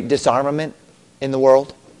a great disarmament in the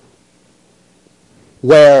world?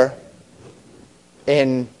 Where,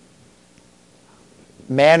 in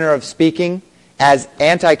manner of speaking, as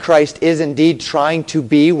Antichrist is indeed trying to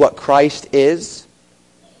be what Christ is,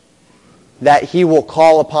 that he will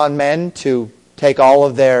call upon men to take all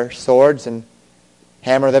of their swords and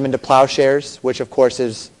hammer them into plowshares, which of course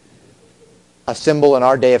is a symbol in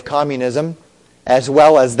our day of communism, as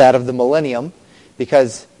well as that of the millennium,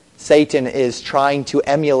 because Satan is trying to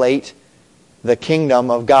emulate the kingdom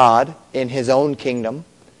of God in his own kingdom.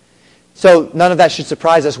 So none of that should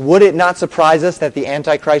surprise us. Would it not surprise us that the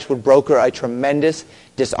Antichrist would broker a tremendous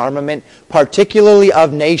disarmament, particularly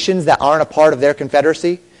of nations that aren't a part of their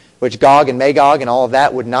confederacy, which Gog and Magog and all of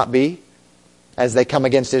that would not be, as they come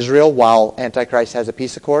against Israel while Antichrist has a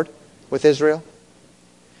peace accord with Israel?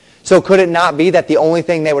 So could it not be that the only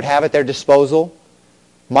thing they would have at their disposal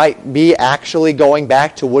might be actually going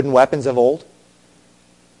back to wooden weapons of old?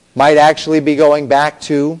 Might actually be going back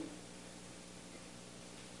to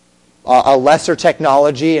a lesser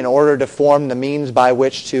technology in order to form the means by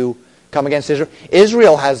which to come against Israel?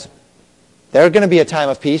 Israel has, there's going to be a time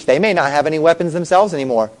of peace. They may not have any weapons themselves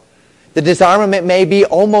anymore. The disarmament may be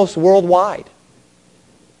almost worldwide.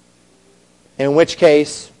 In which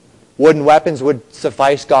case, wooden weapons would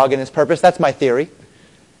suffice Gog and his purpose. That's my theory.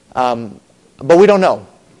 But we don't know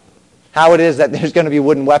how it is that there's going to be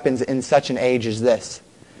wooden weapons in such an age as this.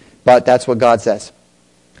 But that's what God says.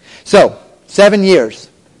 So, 7 years,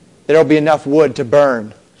 there will be enough wood to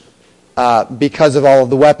burn because of all of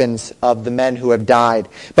the weapons of the men who have died.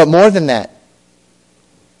 But more than that,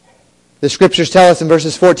 the Scriptures tell us in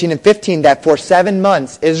verses 14 and 15 that for 7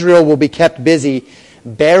 months Israel will be kept busy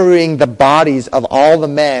burying the bodies of all the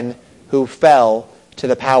men who fell to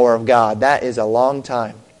the power of God. That is a long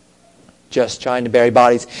time, just trying to bury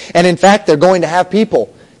bodies. And in fact, they're going to have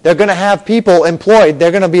people. They're going to have people employed.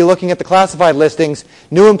 They're going to be looking at the classified listings,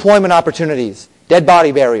 new employment opportunities, dead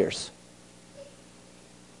body barriers.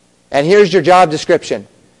 And here's your job description.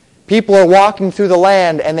 People are walking through the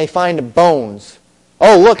land and they find bones.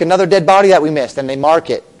 Oh, look, another dead body that we missed, and they mark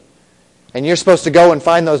it. And you're supposed to go and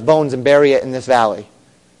find those bones and bury it in this valley.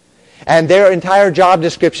 And their entire job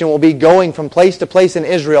description will be going from place to place in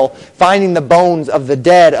Israel, finding the bones of the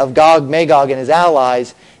dead of Gog, Magog, and his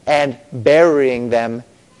allies, and burying them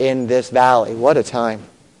in this valley. What a time.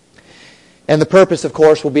 And the purpose, of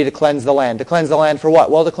course, will be to cleanse the land. To cleanse the land for what?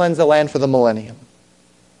 Well, to cleanse the land for the millennium.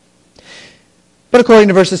 But according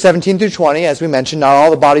to verses 17 through 20, as we mentioned, not all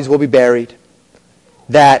the bodies will be buried.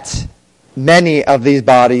 That many of these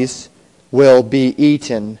bodies will be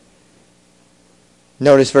eaten.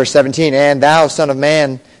 Notice verse 17, And thou, son of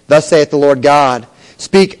man, thus saith the Lord God,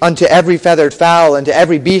 Speak unto every feathered fowl and to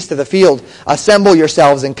every beast of the field, Assemble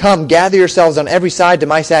yourselves and come, gather yourselves on every side to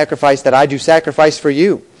my sacrifice that I do sacrifice for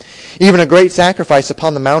you, even a great sacrifice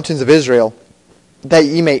upon the mountains of Israel, that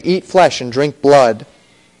ye may eat flesh and drink blood.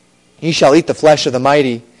 Ye shall eat the flesh of the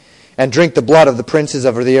mighty, and drink the blood of the princes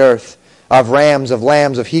over the earth, of rams, of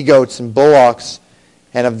lambs, of he-goats, and bullocks,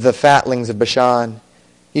 and of the fatlings of Bashan.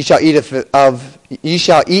 Ye shall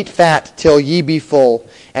eat fat till ye be full,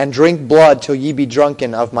 and drink blood till ye be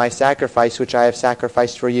drunken of my sacrifice which I have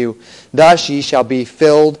sacrificed for you. Thus ye shall be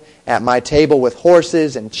filled at my table with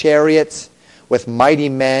horses and chariots, with mighty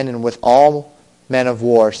men, and with all men of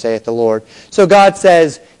war, saith the Lord. So God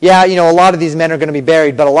says, yeah, a lot of these men are going to be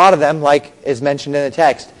buried, but a lot of them, like is mentioned in the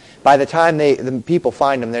text, By the time the people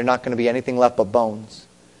find them, they're not going to be anything left but bones.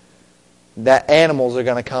 That animals are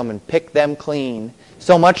going to come and pick them clean.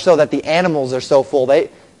 So much so that the animals are so full, they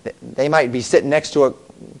might be sitting next to a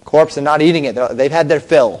corpse and not eating it. They've had their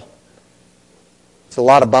fill. It's a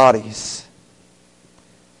lot of bodies.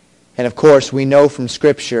 And of course, we know from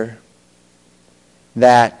Scripture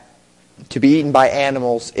that to be eaten by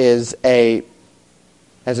animals is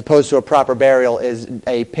as opposed to a proper burial, is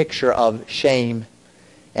a picture of shame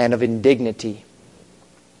and of indignity,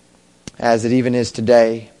 as it even is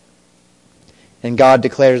today. And God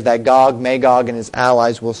declares that Gog, Magog, and his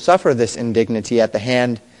allies will suffer this indignity at the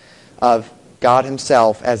hand of God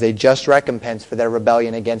Himself as a just recompense for their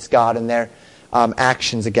rebellion against God and their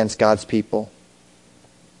actions against God's people.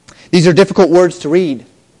 These are difficult words to read.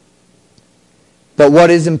 But what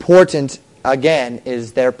is important, again,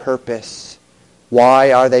 is their purpose.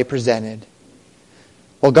 Why are they presented?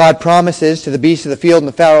 Well, God promises to the beasts of the field and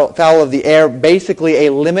the fowl of the air basically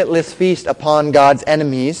a limitless feast upon God's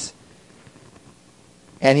enemies.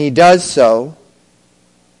 And He does so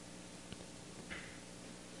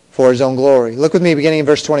for His own glory. Look with me beginning in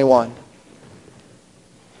verse 21.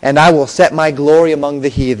 And I will set my glory among the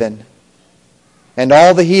heathen. And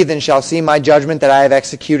all the heathen shall see my judgment that I have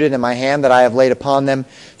executed and my hand that I have laid upon them.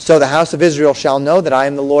 So the house of Israel shall know that I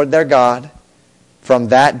am the Lord their God from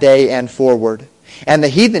that day and forward. And the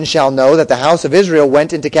heathen shall know that the house of Israel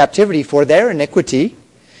went into captivity for their iniquity,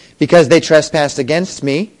 because they trespassed against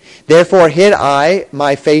me. Therefore hid I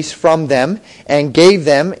my face from them, and gave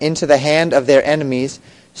them into the hand of their enemies.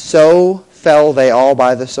 So fell they all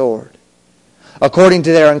by the sword. According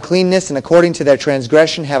to their uncleanness and according to their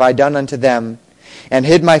transgression have I done unto them, and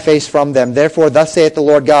hid my face from them. Therefore thus saith the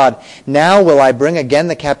Lord God, now will I bring again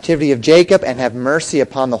the captivity of Jacob, and have mercy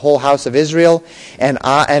upon the whole house of Israel,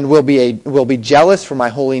 and will be jealous for my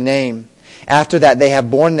holy name. After that they have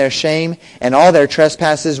borne their shame, and all their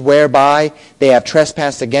trespasses whereby they have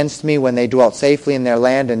trespassed against me, when they dwelt safely in their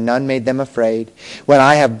land, and none made them afraid. When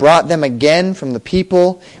I have brought them again from the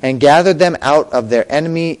people, and gathered them out of their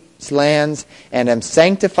enemies' lands, and am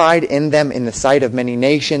sanctified in them in the sight of many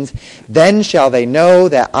nations, then shall they know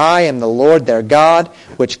that I am the Lord their God,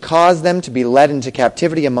 which caused them to be led into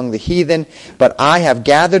captivity among the heathen. But I have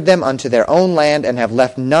gathered them unto their own land, and have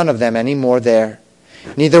left none of them any more there.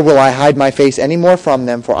 Neither will I hide my face any more from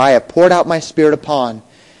them, for I have poured out my Spirit upon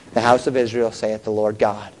the house of Israel, saith the Lord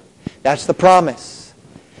God. That's the promise.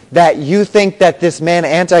 That you think that this man,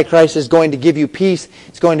 Antichrist, is going to give you peace.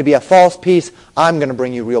 It's going to be a false peace. I'm going to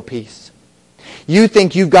bring you real peace. You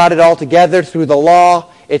think you've got it all together through the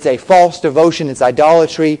law. It's a false devotion. It's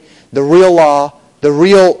idolatry. The real law, the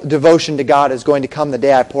real devotion to God is going to come the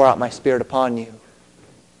day I pour out my Spirit upon you.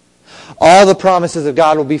 All the promises of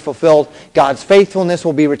God will be fulfilled. God's faithfulness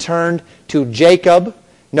will be returned to Jacob.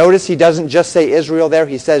 Notice He doesn't just say Israel there.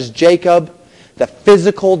 He says Jacob, the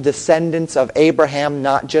physical descendants of Abraham,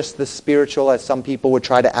 not just the spiritual, as some people would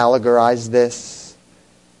try to allegorize this.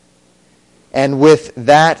 And with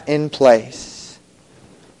that in place,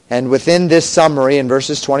 and within this summary in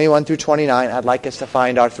verses 21 through 29, I'd like us to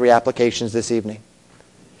find our three applications this evening.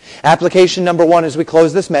 Application number one, as we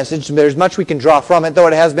close this message, there's much we can draw from it, though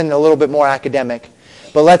it has been a little bit more academic.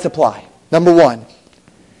 But let's apply. Number one,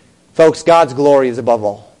 folks, God's glory is above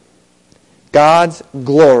all. God's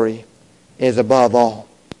glory is above all.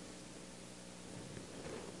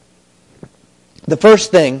 The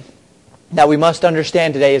first thing that we must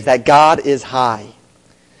understand today is that God is high.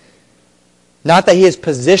 Not that He is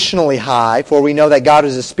positionally high, for we know that God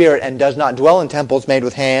is a spirit and does not dwell in temples made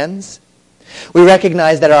with hands. We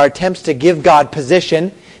recognize that our attempts to give God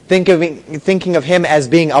position, thinking of Him as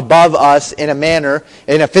being above us in a manner,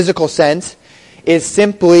 in a physical sense, is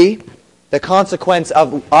simply the consequence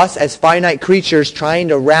of us as finite creatures trying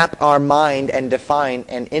to wrap our mind and define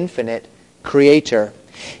an infinite Creator.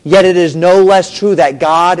 Yet it is no less true that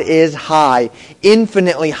God is high,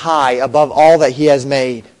 infinitely high above all that He has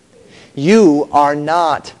made. You are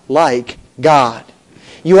not like God.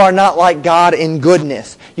 You are not like God in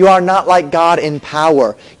goodness. You are not like God in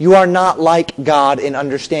power. You are not like God in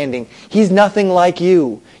understanding. He's nothing like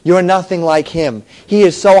you. You are nothing like Him. He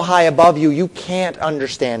is so high above you, you can't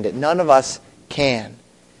understand it. None of us can.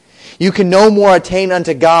 You can no more attain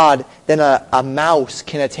unto God than a mouse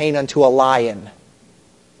can attain unto a lion.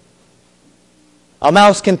 A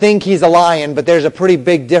mouse can think he's a lion, but there's a pretty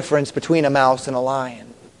big difference between a mouse and a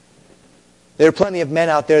lion. There are plenty of men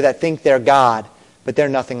out there that think they're God, but they're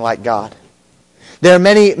nothing like God. There are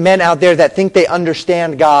many men out there that think they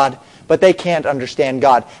understand God, but they can't understand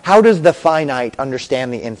God. How does the finite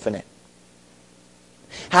understand the infinite?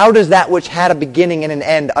 How does that which had a beginning and an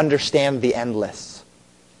end understand the endless?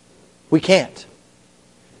 We can't.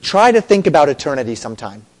 Try to think about eternity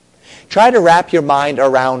sometime. Try to wrap your mind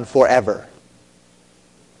around forever.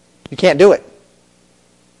 You can't do it.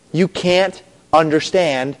 You can't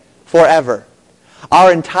understand forever.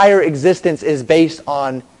 Our entire existence is based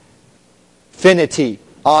on finity,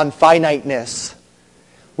 on finiteness.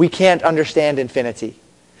 We can't understand infinity.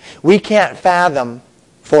 We can't fathom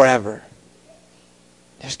forever.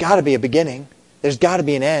 There's got to be a beginning. There's got to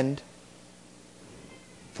be an end.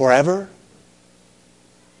 Forever?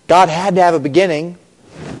 God had to have a beginning.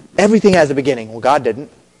 Everything has a beginning. Well, God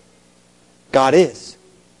didn't. God is.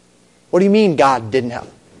 What do you mean God didn't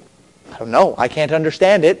have? I don't know. I can't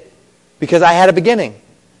understand it because I had a beginning.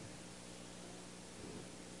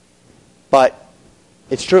 But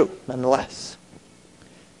it's true, nonetheless.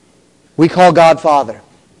 We call God Father.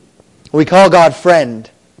 We call God friend.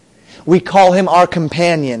 We call Him our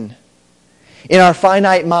companion. In our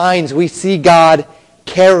finite minds, we see God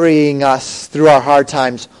carrying us through our hard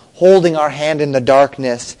times, holding our hand in the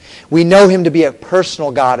darkness. We know Him to be a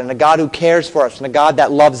personal God and a God who cares for us and a God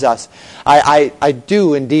that loves us. I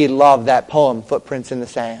do indeed love that poem, Footprints in the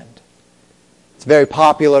Sand. It's a very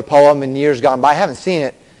popular poem in years gone by. I haven't seen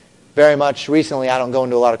it very much recently. I don't go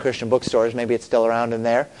into a lot of Christian bookstores. Maybe it's still around in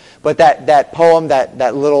there. But that poem,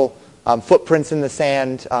 that little Footprints in the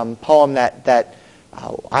Sand poem that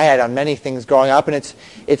I had on many things growing up, and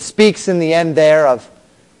it speaks in the end there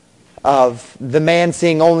of the man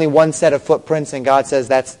seeing only one set of footprints, and God says,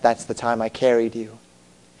 that's the time I carried you.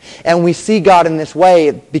 And we see God in this way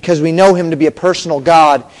because we know Him to be a personal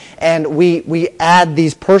God, and we add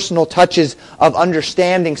these personal touches of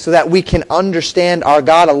understanding so that we can understand our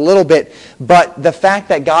God a little bit. But the fact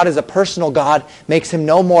that God is a personal God makes Him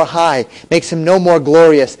no more high, makes Him no more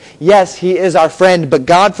glorious. Yes, He is our friend, but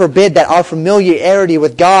God forbid that our familiarity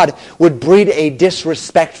with God would breed a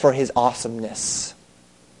disrespect for His awesomeness.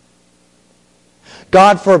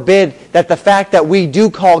 God forbid that the fact that we do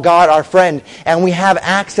call God our friend and we have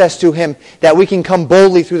access to Him, that we can come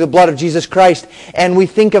boldly through the blood of Jesus Christ, and we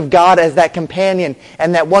think of God as that companion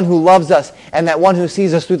and that one who loves us and that one who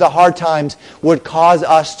sees us through the hard times would cause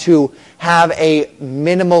us to have a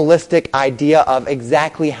minimalistic idea of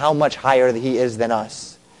exactly how much higher He is than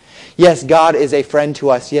us. Yes, God is a friend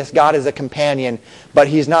to us. Yes, God is a companion, but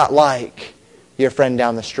He's not like your friend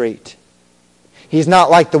down the street. He's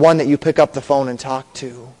not like the one that you pick up the phone and talk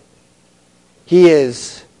to. He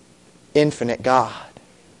is infinite God.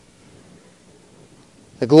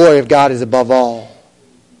 The glory of God is above all.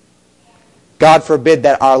 God forbid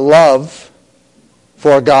that our love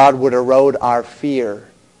for God would erode our fear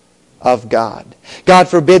of God. God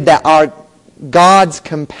forbid that our God's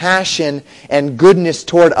compassion and goodness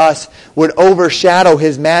toward us would overshadow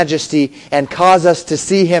His majesty and cause us to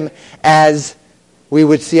see Him as we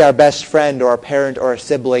would see our best friend or a parent or a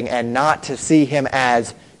sibling, and not to see Him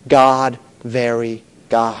as God, very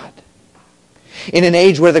God. In an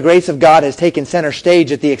age where the grace of God has taken center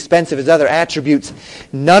stage at the expense of His other attributes,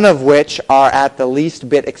 none of which are at the least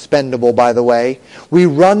bit expendable, by the way, we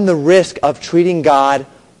run the risk of treating God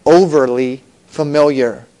overly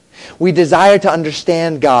familiar. We desire to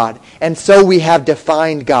understand God, and so we have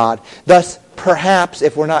defined God. Thus, perhaps,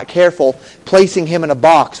 if we're not careful, placing Him in a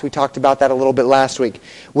box, we talked about that a little bit last week,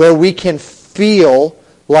 where we can feel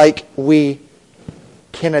like we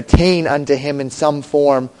can attain unto Him in some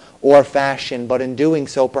form or fashion, but in doing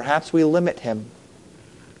so, perhaps we limit Him.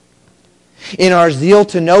 In our zeal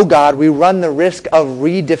to know God, we run the risk of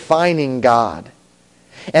redefining God,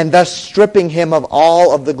 and thus stripping Him of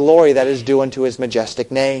all of the glory that is due unto His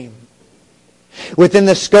majestic name. Within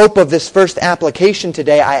the scope of this first application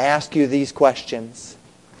today, I ask you these questions.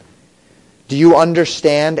 Do you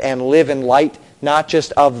understand and live in light not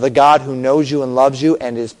just of the God who knows you and loves you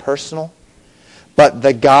and is personal, but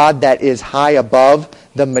the God that is high above,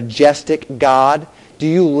 the majestic God? Do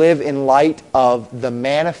you live in light of the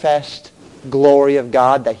manifest glory of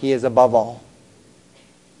God, that He is above all?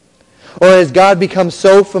 Or has God become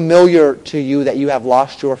so familiar to you that you have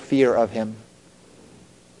lost your fear of Him?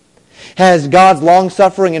 Has God's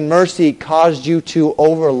long-suffering and mercy caused you to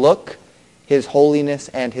overlook His holiness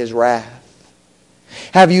and His wrath?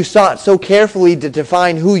 Have you sought so carefully to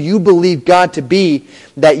define who you believe God to be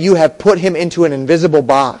that you have put Him into an invisible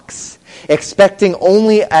box, expecting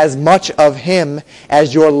only as much of Him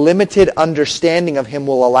as your limited understanding of Him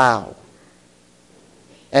will allow,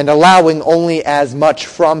 and allowing only as much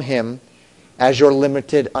from Him as your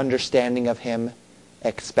limited understanding of Him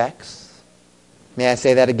expects? May I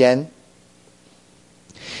say that again?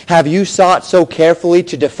 Have you sought so carefully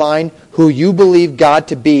to define who you believe God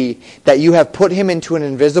to be that you have put Him into an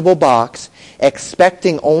invisible box,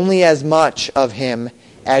 expecting only as much of Him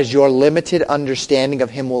as your limited understanding of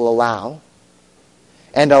Him will allow,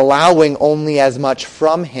 and allowing only as much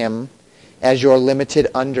from Him as your limited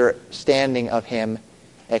understanding of Him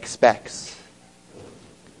expects.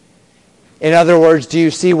 In other words, do you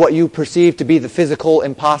see what you perceive to be the physical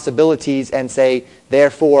impossibilities and say,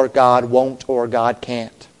 therefore God won't or God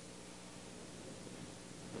can't?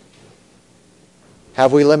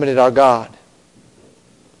 Have we limited our God?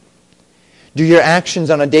 Do your actions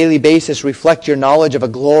on a daily basis reflect your knowledge of a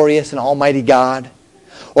glorious and almighty God?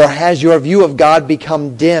 Or has your view of God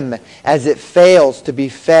become dim as it fails to be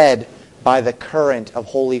fed by the current of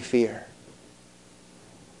holy fear?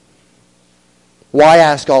 Why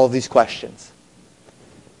ask all of these questions?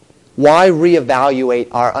 Why reevaluate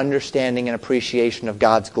our understanding and appreciation of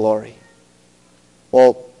God's glory?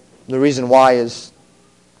 Well, the reason why is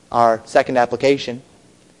our second application.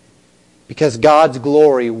 Because God's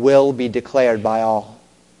glory will be declared by all.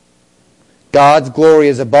 God's glory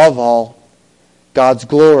is above all. God's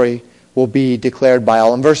glory will be declared by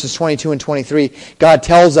all. In verses 22 and 23, God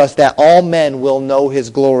tells us that all men will know His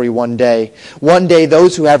glory one day. One day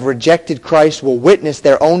those who have rejected Christ will witness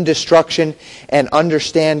their own destruction and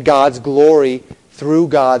understand God's glory through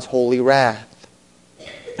God's holy wrath.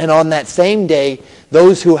 And on that same day,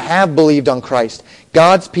 those who have believed on Christ,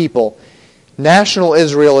 God's people, national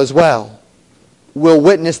Israel as well, will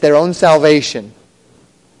witness their own salvation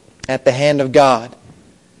at the hand of God.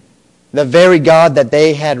 The very God that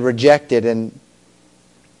they had rejected, and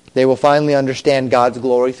they will finally understand God's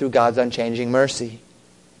glory through God's unchanging mercy.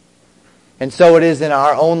 And so it is in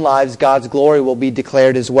our own lives, God's glory will be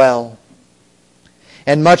declared as well.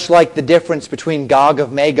 And much like the difference between Gog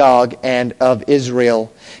of Magog and of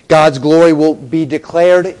Israel, God's glory will be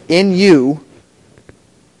declared in you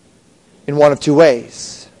in one of two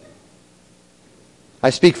ways. I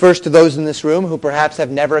speak first to those in this room who perhaps have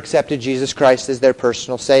never accepted Jesus Christ as their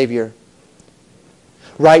personal Savior.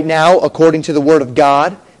 Right now, according to the Word of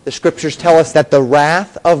God, the Scriptures tell us that the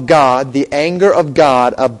wrath of God, the anger of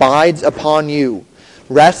God, abides upon you,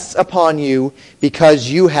 rests upon you, because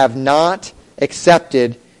you have not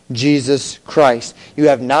accepted Jesus Christ. You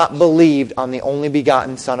have not believed on the only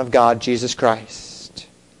begotten Son of God, Jesus Christ.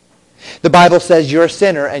 The Bible says you're a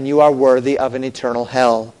sinner and you are worthy of an eternal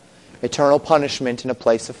hell, eternal punishment in a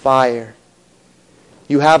place of fire.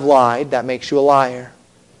 You have lied, that makes you a liar.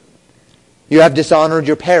 You have dishonored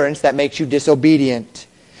your parents, that makes you disobedient.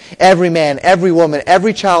 Every man, every woman,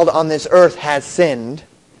 every child on this earth has sinned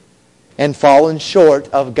and fallen short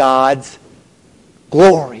of God's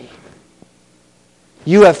glory.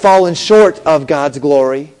 You have fallen short of God's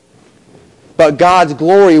glory, but God's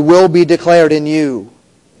glory will be declared in you.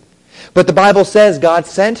 But the Bible says God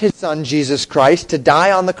sent His Son, Jesus Christ, to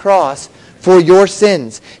die on the cross for your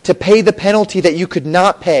sins, to pay the penalty that you could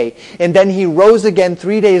not pay. And then He rose again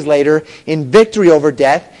 3 days later in victory over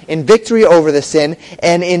death, in victory over the sin,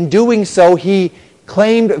 and in doing so He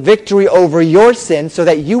claimed victory over your sin so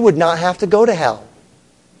that you would not have to go to hell.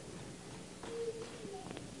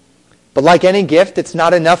 But like any gift, it's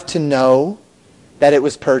not enough to know that it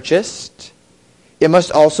was purchased. It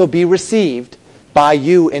must also be received by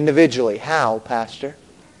you individually. How, Pastor?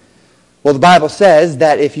 Well, the Bible says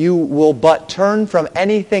that if you will but turn from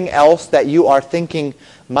anything else that you are thinking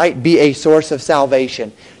might be a source of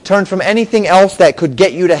salvation, turn from anything else that could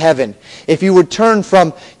get you to heaven, if you would turn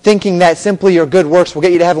from thinking that simply your good works will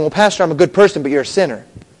get you to heaven, well, Pastor, I'm a good person, but you're a sinner.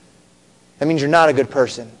 That means you're not a good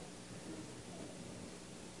person.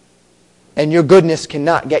 And your goodness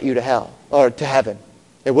cannot get you to hell, or to heaven.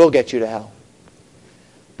 It will get you to hell.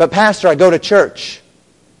 But Pastor, I go to church.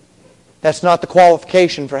 That's not the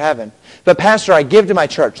qualification for heaven. But Pastor, I give to my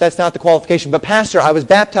church. That's not the qualification. But Pastor, I was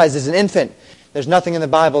baptized as an infant. There's nothing in the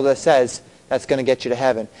Bible that says that's going to get you to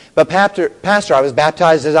heaven. But Pastor, I was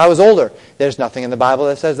baptized as I was older. There's nothing in the Bible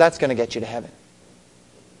that says that's going to get you to heaven.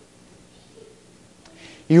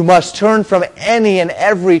 You must turn from any and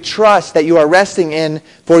every trust that you are resting in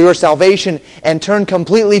for your salvation and turn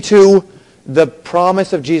completely to the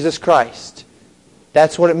promise of Jesus Christ.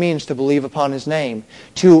 That's what it means to believe upon His name.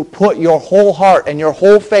 To put your whole heart and your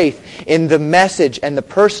whole faith in the message and the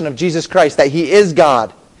person of Jesus Christ, that He is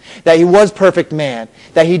God, that He was perfect man,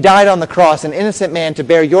 that He died on the cross, an innocent man, to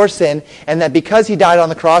bear your sin, and that because He died on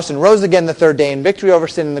the cross and rose again the third day in victory over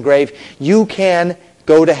sin in the grave, you can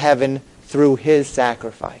go to heaven through His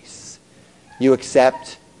sacrifice. You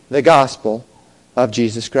accept the gospel of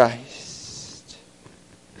Jesus Christ.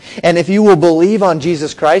 And if you will believe on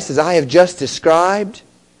Jesus Christ as I have just described,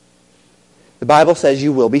 the Bible says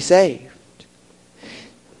you will be saved.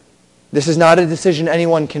 This is not a decision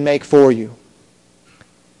anyone can make for you.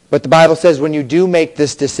 But the Bible says when you do make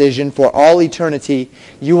this decision for all eternity,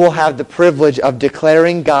 you will have the privilege of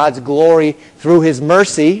declaring God's glory through His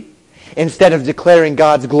mercy instead of declaring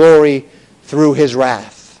God's glory through His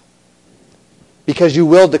wrath. Because you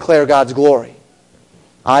will declare God's glory,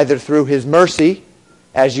 either through His mercy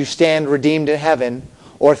as you stand redeemed in heaven,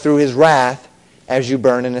 or through His wrath as you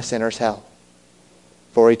burn in a sinner's hell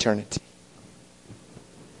for eternity.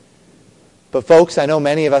 But folks, I know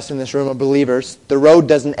many of us in this room are believers. The road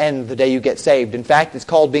doesn't end the day you get saved. In fact, it's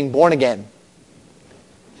called being born again.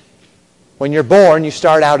 When you're born, you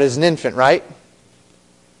start out as an infant, right?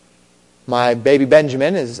 My baby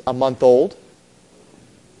Benjamin is a month old.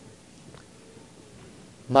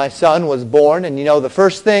 My son was born, and the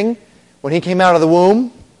first thing, when he came out of the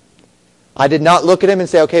womb, I did not look at him and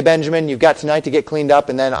say, okay, Benjamin, you've got tonight to get cleaned up,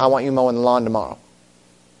 and then I want you mowing the lawn tomorrow.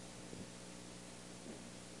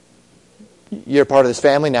 You're part of this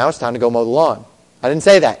family now. It's time to go mow the lawn. I didn't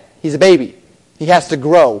say that. He's a baby. He has to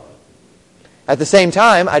grow. At the same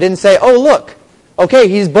time, I didn't say, oh, look, okay,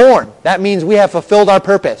 he's born. That means we have fulfilled our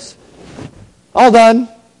purpose. All done.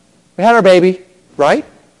 We had our baby, right?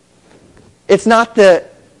 It's not the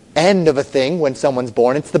end of a thing when someone's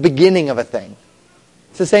born. It's the beginning of a thing.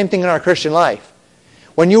 It's the same thing in our Christian life.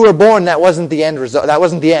 When you were born, that wasn't the end result. That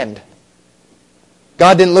wasn't the end.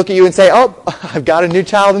 God didn't look at you and say, oh, I've got a new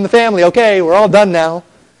child in the family. Okay, we're all done now.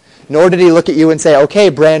 Nor did He look at you and say, okay,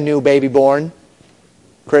 brand new baby born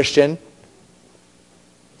Christian.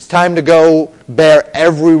 It's time to go bear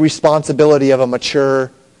every responsibility of a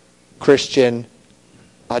mature Christian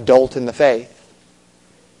adult in the faith.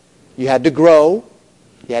 You had to grow.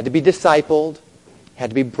 You had to be discipled. You had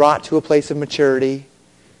to be brought to a place of maturity.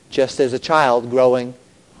 Just as a child growing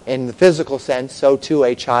in the physical sense, so too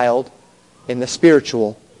a child in the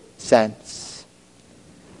spiritual sense.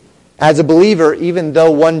 As a believer, even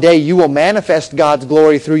though one day you will manifest God's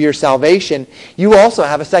glory through your salvation, you also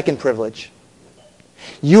have a second privilege.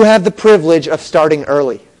 You have the privilege of starting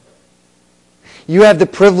early. You have the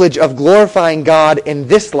privilege of glorifying God in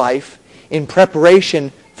this life in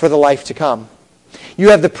preparation for the life to come. You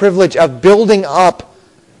have the privilege of building up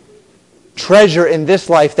treasure in this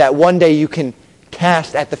life that one day you can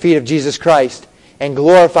cast at the feet of Jesus Christ and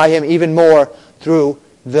glorify Him even more through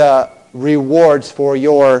the rewards for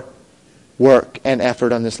your work and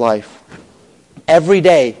effort on this life. Every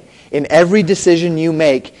day, in every decision you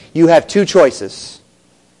make, you have two choices.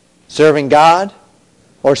 Serving God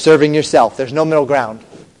or serving yourself. There's no middle ground.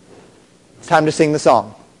 It's time to sing the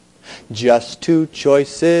song. Just two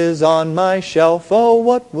choices on my shelf. Oh,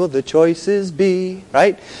 what will the choices be?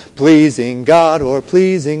 Right? Pleasing God or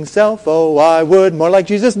pleasing self. Oh, I would more like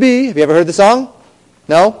Jesus be. Have you ever heard the song?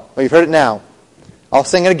 No? Well, you've heard it now. I'll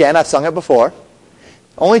sing it again. I've sung it before.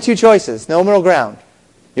 Only two choices. No middle ground.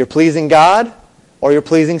 You're pleasing God or you're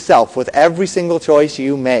pleasing self with every single choice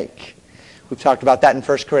you make. We've talked about that in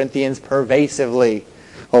 1 Corinthians pervasively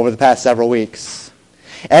over the past several weeks.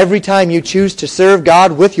 Every time you choose to serve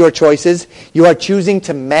God with your choices, you are choosing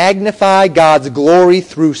to magnify God's glory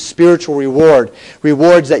through spiritual reward.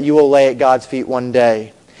 Rewards that you will lay at God's feet one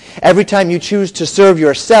day. Every time you choose to serve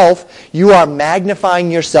yourself, you are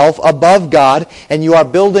magnifying yourself above God and you are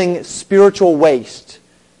building spiritual waste.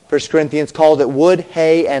 1 Corinthians called it wood,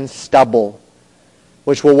 hay, and stubble,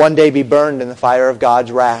 which will one day be burned in the fire of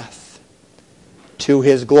God's wrath to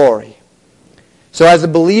His glory. So as a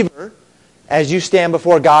believer, as you stand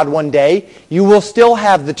before God one day, you will still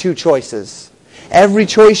have the two choices. Every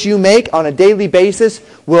choice you make on a daily basis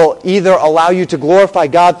will either allow you to glorify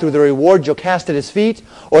God through the reward you'll cast at His feet,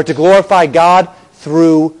 or to glorify God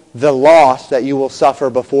through the loss that you will suffer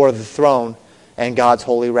before the throne and God's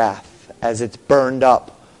holy wrath as it's burned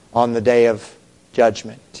up on the day of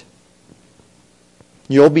judgment.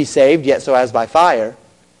 You'll be saved, yet so as by fire,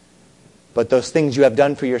 but those things you have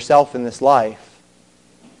done for yourself in this life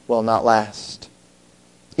will not last.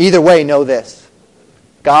 Either way, know this.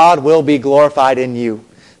 God will be glorified in you.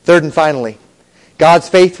 Third and finally, God's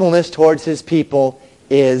faithfulness towards His people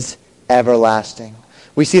is everlasting.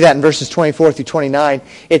 We see that in verses 24 through 29.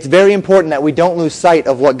 It's very important that we don't lose sight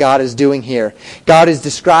of what God is doing here. God is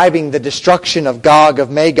describing the destruction of Gog,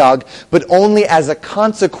 of Magog, but only as a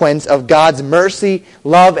consequence of God's mercy,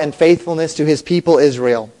 love, and faithfulness to His people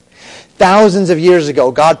Israel. Thousands of years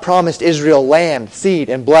ago, God promised Israel land, seed,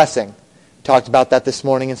 and blessing. We talked about that this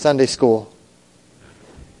morning in Sunday school.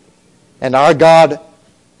 And our God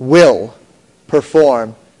will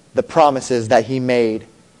perform the promises that He made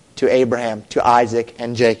to Abraham, to Isaac,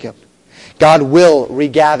 and Jacob. God will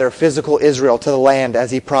regather physical Israel to the land as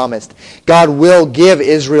He promised. God will give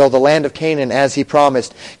Israel the land of Canaan as He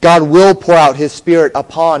promised. God will pour out His Spirit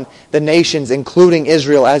upon the nations, including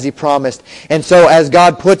Israel, as He promised. And so, as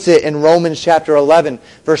God puts it in Romans chapter 11,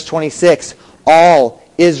 verse 26, all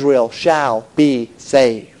Israel shall be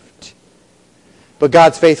saved. But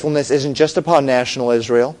God's faithfulness isn't just upon national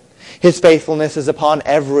Israel. His faithfulness is upon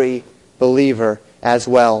every believer as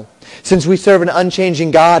well. Since we serve an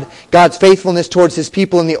unchanging God, God's faithfulness towards His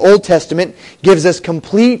people in the Old Testament gives us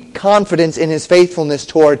complete confidence in His faithfulness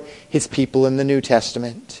toward His people in the New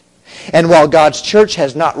Testament. And while God's church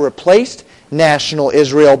has not replaced national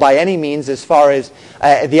Israel by any means as far as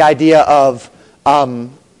the idea of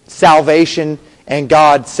salvation and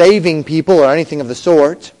God saving people or anything of the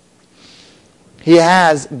sort, He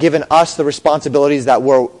has given us the responsibilities that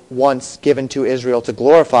were once given to Israel to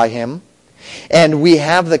glorify Him. And we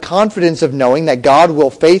have the confidence of knowing that God will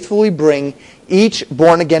faithfully bring each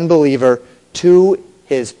born-again believer to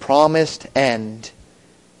His promised end,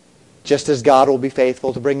 just as God will be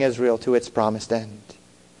faithful to bring Israel to its promised end.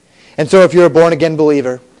 And so if you're a born-again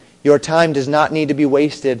believer, your time does not need to be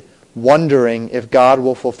wasted wondering if God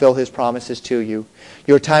will fulfill His promises to you.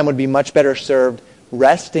 Your time would be much better served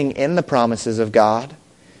resting in the promises of God,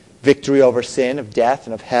 victory over sin, of death,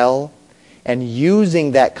 and of hell, and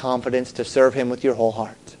using that confidence to serve Him with your whole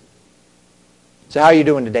heart. So how are you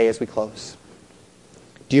doing today as we close?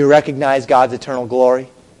 Do you recognize God's eternal glory?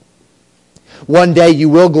 One day you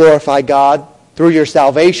will glorify God through your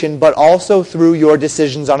salvation, but also through your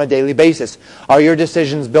decisions on a daily basis. Are your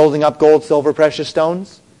decisions building up gold, silver, precious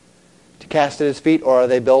stones to cast at His feet, or are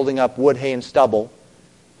they building up wood, hay, and stubble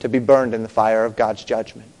to be burned in the fire of God's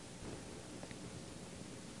judgment?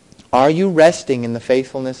 Are you resting in the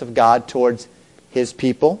faithfulness of God towards His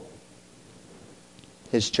people,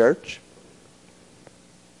 His church,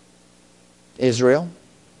 Israel,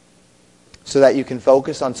 so that you can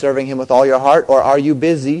focus on serving Him with all your heart? Or are you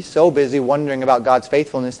busy, so busy, wondering about God's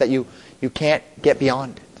faithfulness that you can't get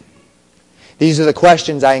beyond it? These are the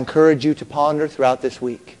questions I encourage you to ponder throughout this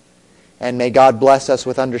week. And may God bless us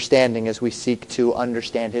with understanding as we seek to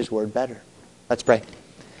understand His Word better. Let's pray.